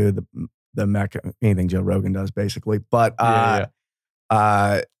jiu-jitsu, the the mecca, anything Joe Rogan does basically. But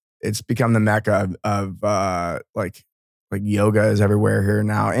it's become the mecca of like yoga is everywhere here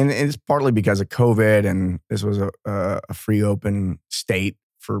now. And it's partly because of COVID, and this was a free open state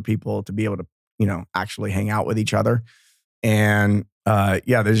for people to be able to, actually hang out with each other. And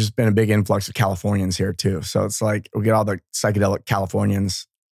there's just been a big influx of Californians here too. So it's like we get all the psychedelic Californians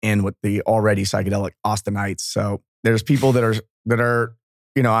in with the already psychedelic Austinites. So there's people that are,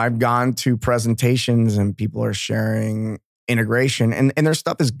 I've gone to presentations and people are sharing integration, and their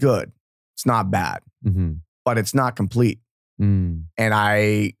stuff is good. It's not bad, but it's not complete. And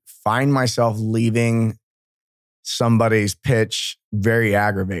I find myself leaving somebody's pitch very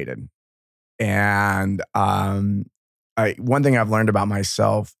aggravated. And one thing I've learned about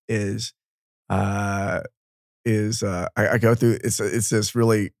myself is I go through, it's this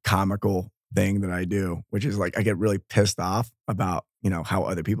really comical thing that I do, which is like I get really pissed off about, how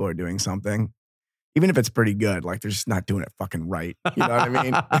other people are doing something, even if it's pretty good, like they're just not doing it fucking right. You know what I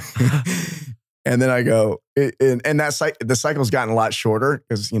mean? And then I go, the cycle's gotten a lot shorter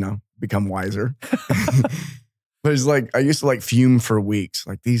because, become wiser. But it's like, I used to like fume for weeks,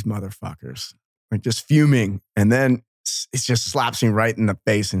 like these motherfuckers, like just fuming. And then it just slaps me right in the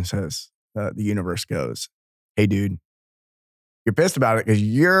face and says, the universe goes, hey, dude, you're pissed about it because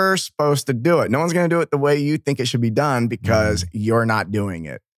you're supposed to do it. No one's going to do it the way you think it should be done because you're not doing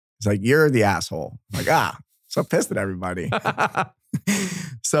it. It's like, you're the asshole. I'm like, so pissed at everybody.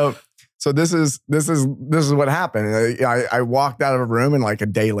 So this is what happened. I walked out of a room, and like a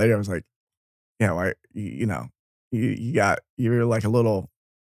day later, I was like, you're like a little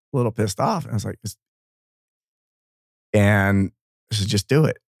pissed off. And I was like, just do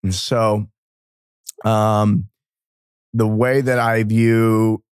it. And so, the way that I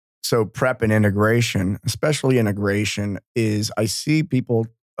view prep and integration, especially integration, is I see people,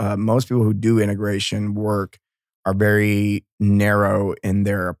 most people who do integration work are very narrow in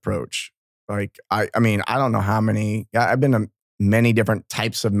their approach. Like, I mean, I don't know how many, I've been to many different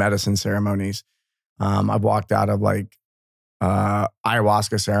types of medicine ceremonies. I've walked out of like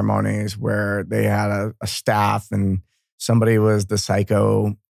ayahuasca ceremonies where they had a staff and somebody was the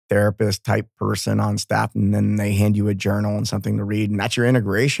psychotherapist type person on staff, and then they hand you a journal and something to read, and that's your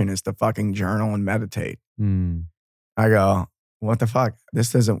integration, is to fucking journal and meditate. I go, what the fuck?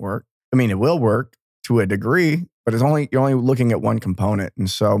 This doesn't work. I mean, it will work to a degree, but you're only looking at one component. And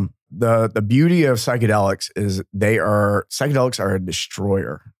so the beauty of psychedelics is psychedelics are a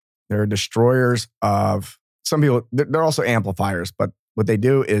destroyer. They're destroyers of some people. They're also amplifiers, but what they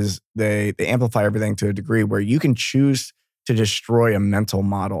do is they amplify everything to a degree where you can choose to destroy a mental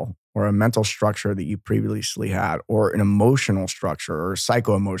model or a mental structure that you previously had, or an emotional structure or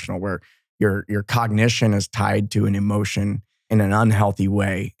psycho-emotional, where your cognition is tied to an emotion in an unhealthy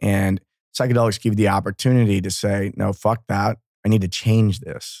way. And psychedelics give you the opportunity to say, no, fuck that. I need to change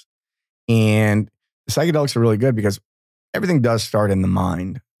this. And psychedelics are really good because everything does start in the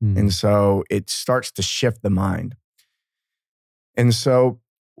mind. And so it starts to shift the mind. And so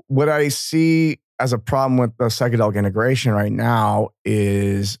what I see as a problem with the psychedelic integration right now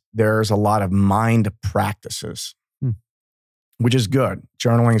is there's a lot of mind practices, which is good.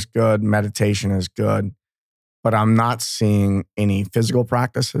 Journaling is good. Meditation is good. But I'm not seeing any physical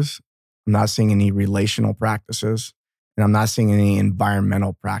practices. I'm not seeing any relational practices. And I'm not seeing any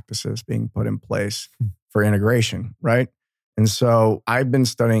environmental practices being put in place for integration, right? And so I've been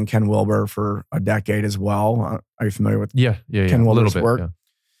studying Ken Wilber for a decade as well. Are you familiar with Ken Wilber's work? Yeah.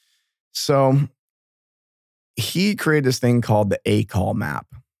 So he created this thing called the ACAL map.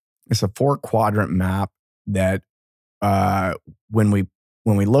 It's a 4-quadrant map that when we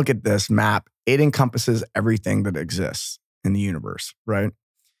look at this map, it encompasses everything that exists in the universe, right?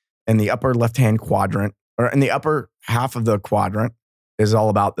 In the upper left-hand quadrant, or in the upper half of the quadrant, is all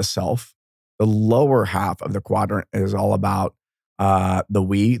about the self. The lower half of the quadrant is all about the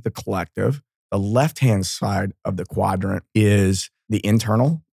we, the collective. The left-hand side of the quadrant is the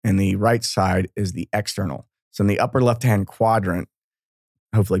internal, and the right side is the external. So in the upper left-hand quadrant,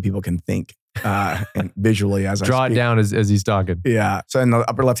 hopefully people can think and visually as I draw speak. It down as he's talking. Yeah. So in the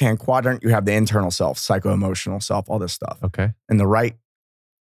upper left-hand quadrant, you have the internal self, psycho-emotional self, all this stuff. Okay. In the right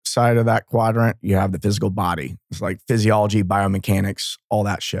side of that quadrant, you have the physical body. It's like physiology, biomechanics, all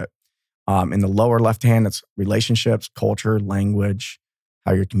that shit. In the lower left-hand, it's relationships, culture, language,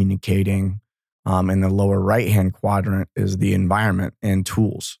 how you're communicating. In the lower right-hand quadrant is the environment and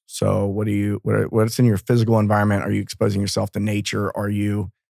tools. So what's in your physical environment? Are you exposing yourself to nature?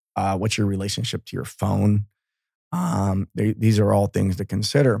 What's your relationship to your phone? These are all things to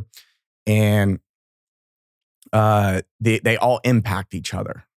consider. And they all impact each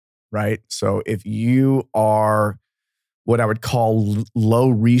other. right? So if you are what I would call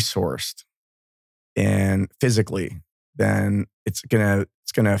low resourced and physically, then it's gonna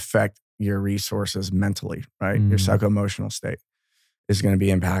affect your resources mentally, right? Your psycho-emotional state is going to be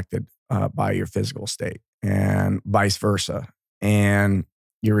impacted by your physical state, and vice versa. And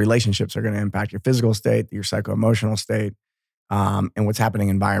your relationships are going to impact your physical state, your psycho-emotional state. And what's happening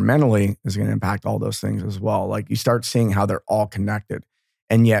environmentally is going to impact all those things as well. Like you start seeing how they're all connected.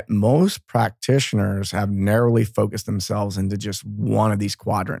 And yet most practitioners have narrowly focused themselves into just one of these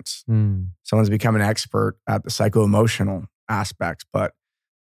quadrants. Someone's become an expert at the psycho-emotional aspects, but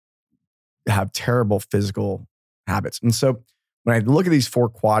have terrible physical habits. And so when I look at these 4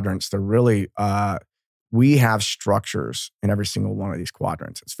 quadrants, they're really, we have structures in every single one of these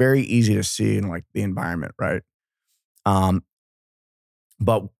quadrants. It's very easy to see in like the environment, right?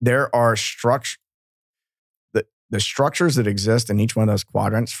 But there are the structures that exist in each one of those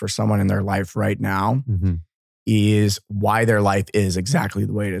quadrants for someone in their life right now is why their life is exactly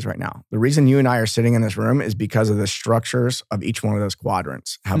the way it is right now. The reason you and I are sitting in this room is because of the structures of each one of those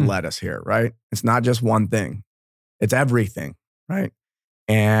quadrants have led us here, right? It's not just one thing. It's everything, right?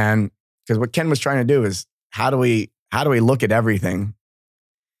 And because what Ken was trying to do is how do we look at everything?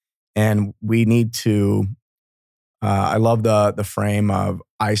 And we need to, I love the frame of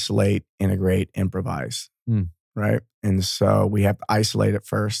isolate, integrate, improvise, right? And so we have to isolate it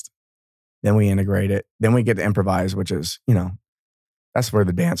first, then we integrate it, then we get to improvise, which is, that's where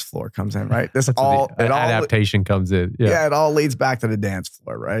the dance floor comes in, right? Adaptation comes in. Yeah, it all leads back to the dance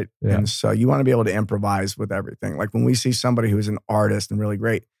floor, right? Yeah. And so you want to be able to improvise with everything. Like when we see somebody who's an artist and really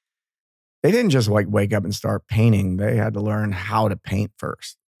great, they didn't just like wake up and start painting. They had to learn how to paint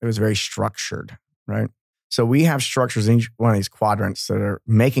first. It was very structured, right? So we have structures in each one of these quadrants that are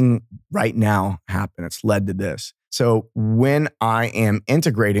making right now happen. It's led to this. So when I am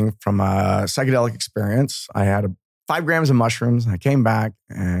integrating from a psychedelic experience, I had 5 grams of mushrooms. I came back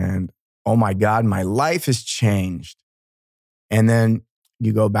and, oh my God, my life has changed. And then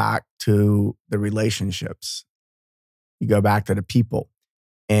you go back to the relationships. You go back to the people.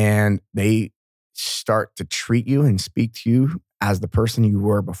 And they start to treat you and speak to you as the person you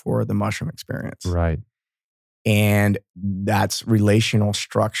were before the mushroom experience. Right. And that's relational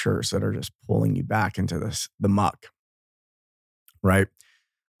structures that are just pulling you back into the muck, right?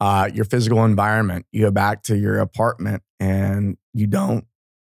 Your physical environment, you go back to your apartment and you don't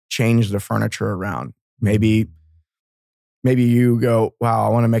change the furniture around. Maybe you go, wow, I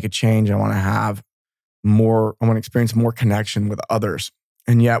want to make a change. I want to experience more connection with others.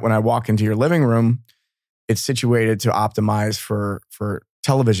 And yet when I walk into your living room, it's situated to optimize for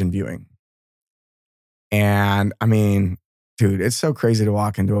television viewing. And I mean, dude, it's so crazy to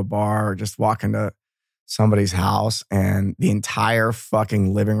walk into a bar or just walk into somebody's house and the entire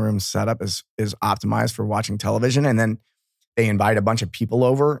fucking living room setup is optimized for watching television. And then they invite a bunch of people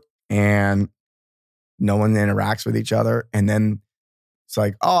over and no one interacts with each other. And then it's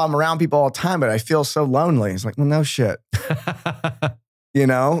like, oh, I'm around people all the time, but I feel so lonely. It's like, well, no shit.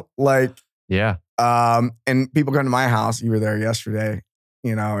 Yeah. And people come to my house. You were there yesterday,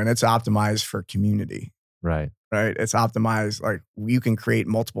 and it's optimized for community. Right. It's optimized. Like you can create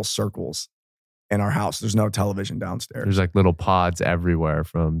multiple circles in our house. There's no television downstairs. There's like little pods everywhere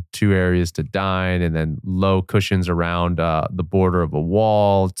from 2 areas to dine and then low cushions around the border of a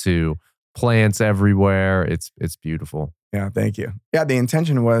wall to plants everywhere. It's beautiful. Yeah. Thank you. Yeah. The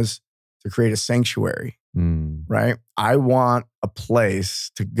intention was to create a sanctuary, right? I want a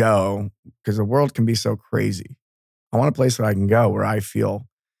place to go because the world can be so crazy. I want a place that I can go where I feel,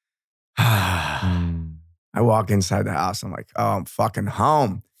 I walk inside the house. I'm like, oh, I'm fucking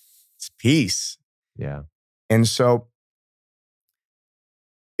home. It's peace. Yeah. And so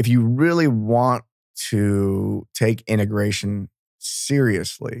if you really want to take integration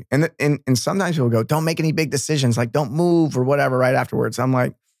seriously, and sometimes people go, don't make any big decisions, like don't move or whatever right afterwards. I'm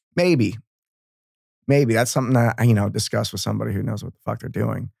like, maybe that's something that I, discuss with somebody who knows what the fuck they're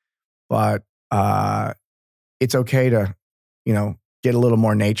doing. But it's okay to, get a little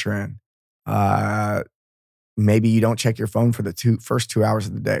more nature in. Maybe you don't check your phone for the first 2 hours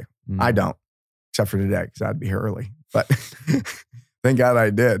of the day. I don't, except for today because I'd be here early. But thank God I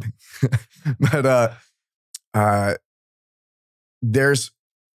did. But there's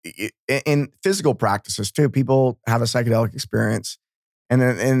in physical practices too. People have a psychedelic experience, and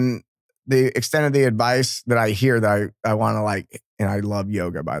then in the extent of the advice that I hear that I want to and I love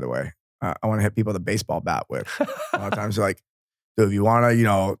yoga, by the way. I want to hit people with a baseball bat with. A lot of times they're like, dude, if you want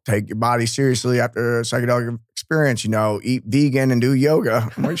to, take your body seriously after a psychedelic experience, eat vegan and do yoga.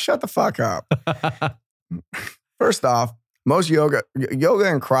 I'm like, shut the fuck up. First off, Most yoga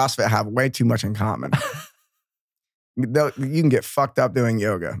and CrossFit have way too much in common. You can get fucked up doing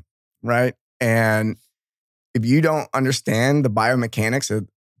yoga, right? And if you don't understand the biomechanics of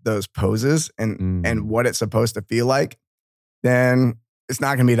those poses and what it's supposed to feel like, then it's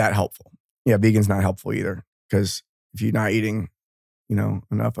not going to be that helpful. Yeah, vegan's not helpful either, because if you're not eating,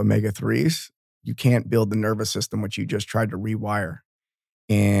 enough omega-3s, you can't build the nervous system, which you just tried to rewire.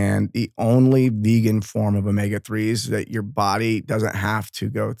 And the only vegan form of omega-3s that your body doesn't have to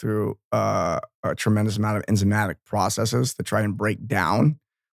go through a tremendous amount of enzymatic processes to try and break down,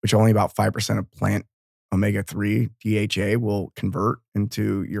 which only about 5% of plant omega-3 DHA will convert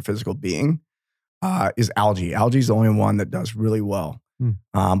into your physical being, is algae. Algae is the only one that does really well.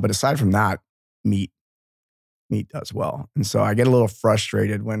 But aside from that, meat does well. And so I get a little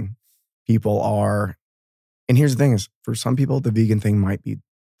frustrated when people are, and here's the thing is, for some people, the vegan thing might be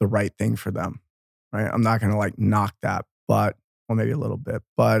the right thing for them, right? I'm not going to knock that, well, maybe a little bit,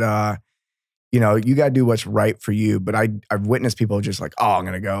 but you got to do what's right for you. But I've witnessed people just I'm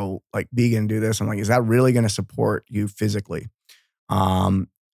going to go vegan and do this. I'm like, is that really going to support you physically?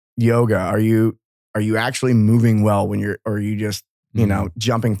 Yoga, are you actually moving well or are you just,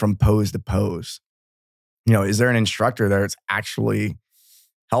 jumping from pose to pose? Is there an instructor there that's actually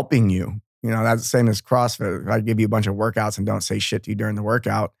helping you? That's the same as CrossFit. If I give you a bunch of workouts and don't say shit to you during the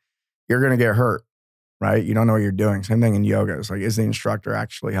workout, you're going to get hurt, right? You don't know what you're doing. Same thing in yoga. It's is the instructor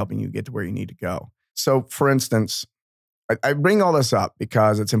actually helping you get to where you need to go? So for instance, I bring all this up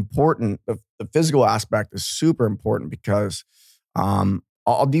because it's important. The physical aspect is super important because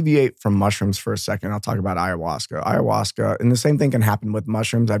I'll deviate from mushrooms for a second. I'll talk about ayahuasca. Ayahuasca, and the same thing can happen with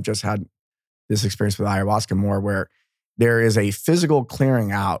mushrooms. I've just had this experience with ayahuasca more where there is a physical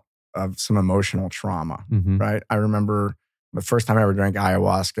clearing out of some emotional trauma, right? I remember the first time I ever drank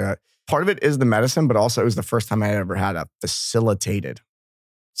ayahuasca, part of it is the medicine, but also it was the first time I ever had a facilitated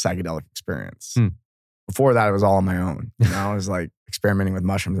psychedelic experience. Before that, it was all on my own. I was experimenting with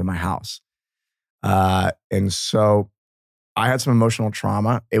mushrooms in my house. And so I had some emotional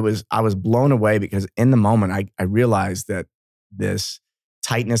trauma. I was blown away because in the moment, I realized that this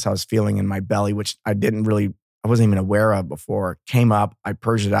tightness I was feeling in my belly, which I wasn't even aware of before, came up. I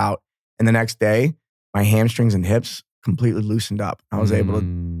purged it out. And the next day, my hamstrings and hips completely loosened up. I was able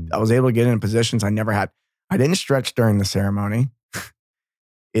to get in positions I never had. I didn't stretch during the ceremony.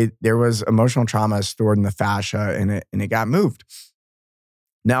 There was emotional trauma stored in the fascia and it got moved.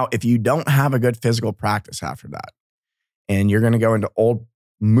 Now, if you don't have a good physical practice after that, and you're going to go into old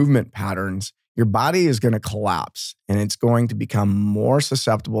movement patterns, your body is going to collapse and it's going to become more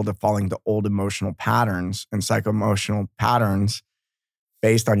susceptible to falling to old emotional patterns and psycho-emotional patterns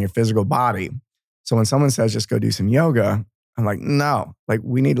based on your physical body. So when someone says, just go do some yoga, I'm like, no,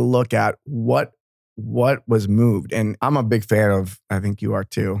 we need to look at what was moved. And I'm a big fan of, I think you are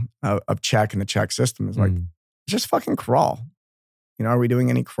too, of check, and the check system is just fucking crawl. Are we doing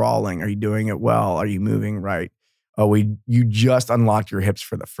any crawling? Are you doing it well? Are you moving right? Oh, you just unlocked your hips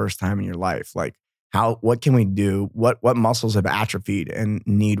for the first time in your life. What can we do? What muscles have atrophied and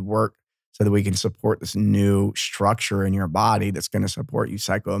need work so that we can support this new structure in your body that's going to support you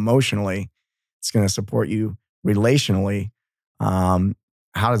psycho-emotionally. It's going to support you relationally. How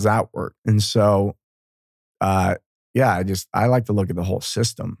does that work? And so, I like to look at the whole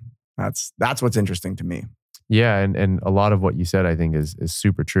system. That's what's interesting to me. Yeah. And a lot of what you said, I think is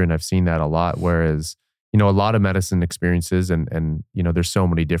super true. And I've seen that a lot. Whereas, a lot of medicine experiences and there's so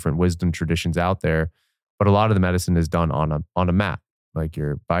many different wisdom traditions out there, but a lot of the medicine is done on a mat,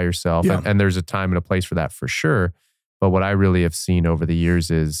 you're by yourself. Yeah. And there's a time and a place for that for sure. But what I really have seen over the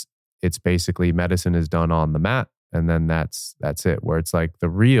years is it's basically medicine is done on the mat. And then that's it, where it's the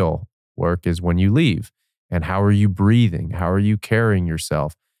real work is when you leave. And how are you breathing? How are you carrying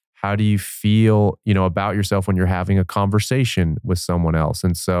yourself? How do you feel, about yourself when you're having a conversation with someone else?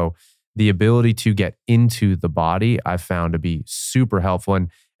 And so the ability to get into the body, I've found to be super helpful.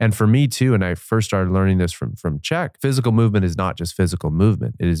 And for me too, and I first started learning this from Czech, physical movement is not just physical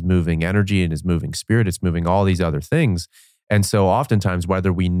movement. It is moving energy, it is moving spirit, it's moving all these other things. And so oftentimes,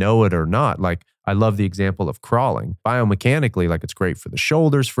 whether we know it or not, I love the example of crawling. Biomechanically, it's great for the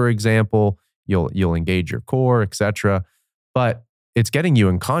shoulders, for example. You'll engage your core, etc. But it's getting you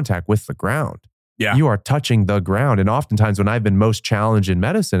in contact with the ground. Yeah. You are touching the ground. And oftentimes when I've been most challenged in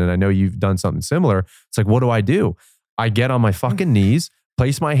medicine, and I know you've done something similar, it's what do? I get on my fucking knees,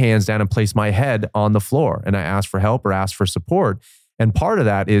 place my hands down and place my head on the floor. And I ask for help or ask for support. And part of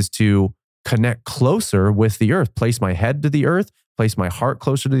that is to connect closer with the earth, place my head to the earth, place my heart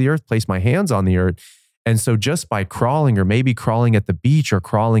closer to the earth, place my hands on the earth. And so just by crawling or maybe crawling at the beach or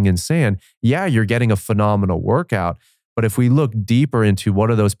crawling in sand, yeah, you're getting a phenomenal workout. But But if we look deeper into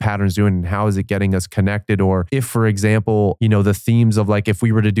what are those patterns doing and how is it getting us connected, or if, for example, the themes of like, if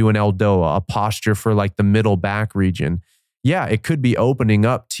we were to do an Eldoa, a posture for like the middle back region, yeah, it could be opening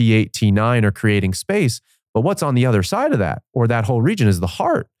up T8, T9 or creating space. But what's on the other side of that or that whole region is the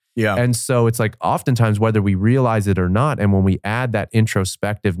heart. Yeah. And so it's like oftentimes, whether we realize it or not, and when we add that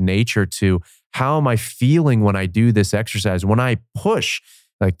introspective nature to how am I feeling when I do this exercise, when I push,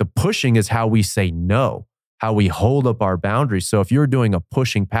 like the pushing is how we say no, how we hold up our boundaries. So if you're doing a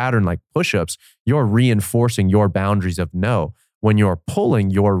pushing pattern like push-ups, you're reinforcing your boundaries of no. When you're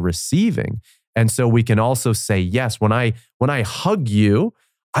pulling, you're receiving. And so we can also say yes. When I hug you,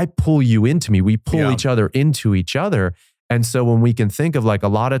 I pull you into me. We pull each other into each other. And so when we can think of like a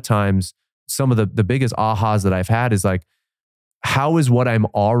lot of times, some of the biggest ahas that I've had is like, how is what I'm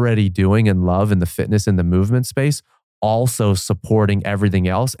already doing in love and the fitness and the movement space also supporting everything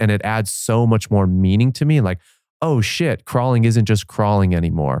else? And it adds so much more meaning to me. Like, oh shit, crawling isn't just crawling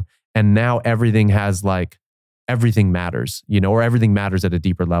anymore. And now everything has like, everything matters, or everything matters at a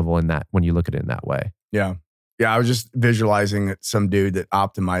deeper level in that, when you look at it in that way. Yeah. Yeah. I was just visualizing some dude that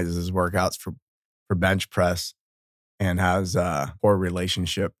optimizes his workouts for bench press and has a poor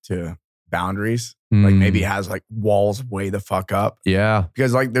relationship to boundaries. Like maybe has like walls way the fuck up. Yeah.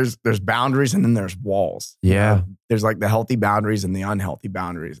 Because like there's boundaries and then there's walls. Yeah. There's like the healthy boundaries and the unhealthy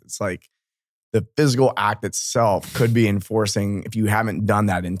boundaries. It's like the physical act itself could be enforcing, if you haven't done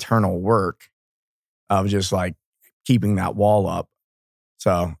that internal work of just like keeping that wall up.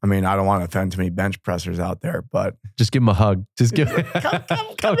 So, I mean, I don't want to offend too many bench pressers out there, but just give them a hug. Just give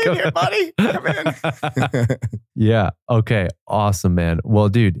come in here, buddy. Come in. Yeah. Okay. Awesome, man. Well,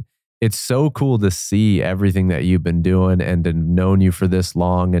 dude, it's so cool to see everything that you've been doing and to known you for this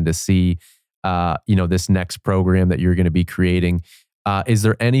long and to see, this next program that you're going to be creating. Is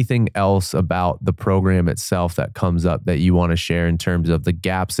there anything else about the program itself that comes up that you want to share in terms of the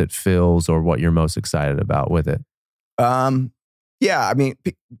gaps it fills or what you're most excited about with it? Yeah, I mean,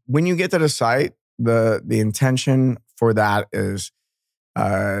 when you get to the site, the intention for that is,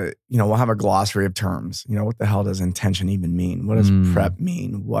 we'll have a glossary of terms. What the hell does intention even mean? What does prep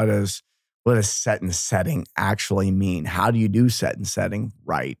mean? What does set and setting actually mean? How do you do set and setting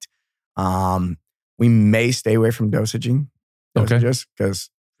right? We may stay away from dosages because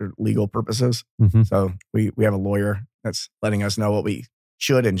for legal purposes. Mm-hmm. So we have a lawyer that's letting us know what we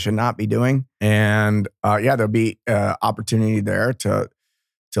should and should not be doing. And there'll be opportunity there to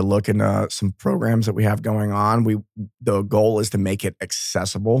look into some programs that we have going on. The goal is to make it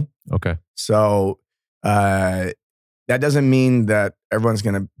accessible. Okay. So that doesn't mean that everyone's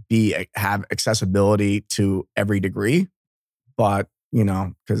going to have accessibility to every degree, but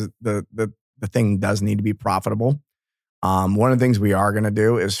because the thing does need to be profitable. One of the things we are going to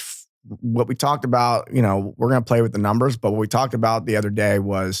do is what we talked about, we're going to play with the numbers, but what we talked about the other day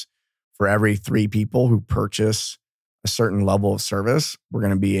was for every 3 people who purchase a certain level of service, we're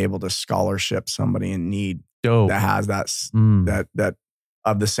going to be able to scholarship somebody in need that has that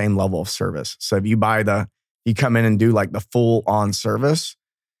of the same level of service. So if you you come in and do like the full on service,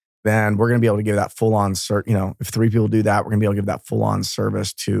 then we're going to be able to give that full on if 3 people do that, we're going to be able to give that full on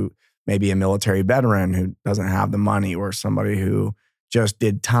service to maybe a military veteran who doesn't have the money or somebody who just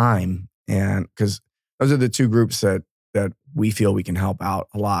did time. And because those are the 2 groups that we feel we can help out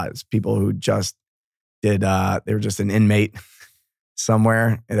a lot. It's people who just did, they were just an inmate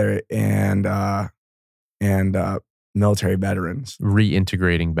somewhere and military veterans.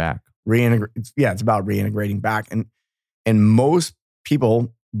 Reintegrating back. It's about reintegrating back. And most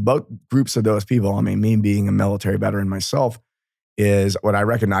people, both groups of those people, I mean, me being a military veteran myself, is what I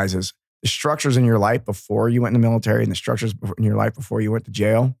recognize is the structures in your life before you went in the military and the structures in your life before you went to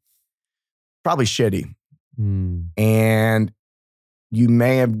jail, probably shitty. And you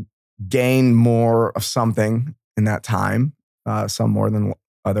may have gained more of something in that time, some more than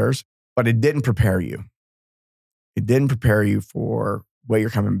others, but it didn't prepare you. It didn't prepare you for what you're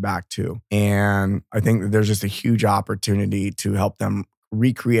coming back to. And I think that there's just a huge opportunity to help them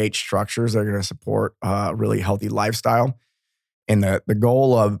recreate structures that are going to support a really healthy lifestyle. And the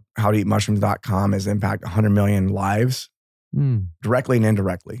goal of howtoeatmushrooms.com is to impact 100 million lives directly and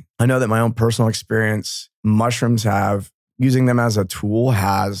indirectly. I know that my own personal experience, mushrooms using them as a tool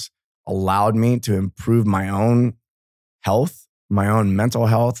has allowed me to improve my own health, my own mental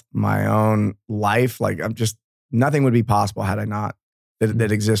health, my own life. Like nothing would be possible had I not,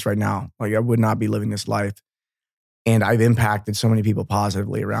 that exists right now. Like I would not be living this life. And I've impacted so many people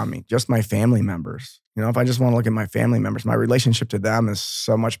positively around me, just my family members. If I just want to look at my family members, my relationship to them is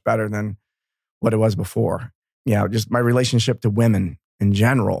so much better than what it was before. Just my relationship to women in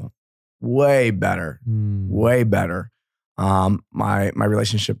general, way better, way better. my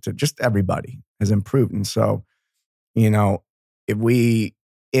relationship to just everybody has improved. And so, if we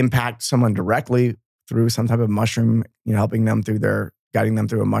impact someone directly through some type of mushroom, helping them guiding them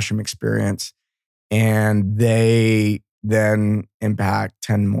through a mushroom experience, and they then impact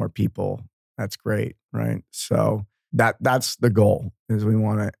 10 more people, that's great, right? So that's the goal, is we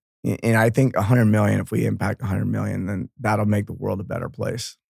want to, and I think 100 million, if we impact 100 million, then that'll make the world a better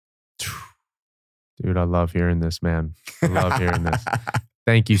place. Dude, I love hearing this, man. I love hearing this.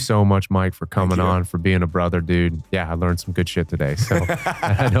 Thank you so much, Mike, for coming on, for being a brother, dude. Yeah, I learned some good shit today. So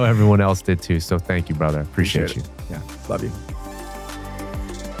I know everyone else did too. So thank you, brother. Appreciate you. Yeah, love you.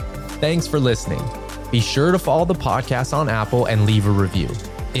 Thanks for listening. Be sure to follow the podcast on Apple and leave a review.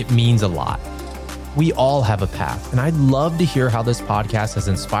 It means a lot. We all have a path, and I'd love to hear how this podcast has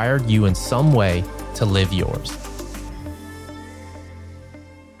inspired you in some way to live yours.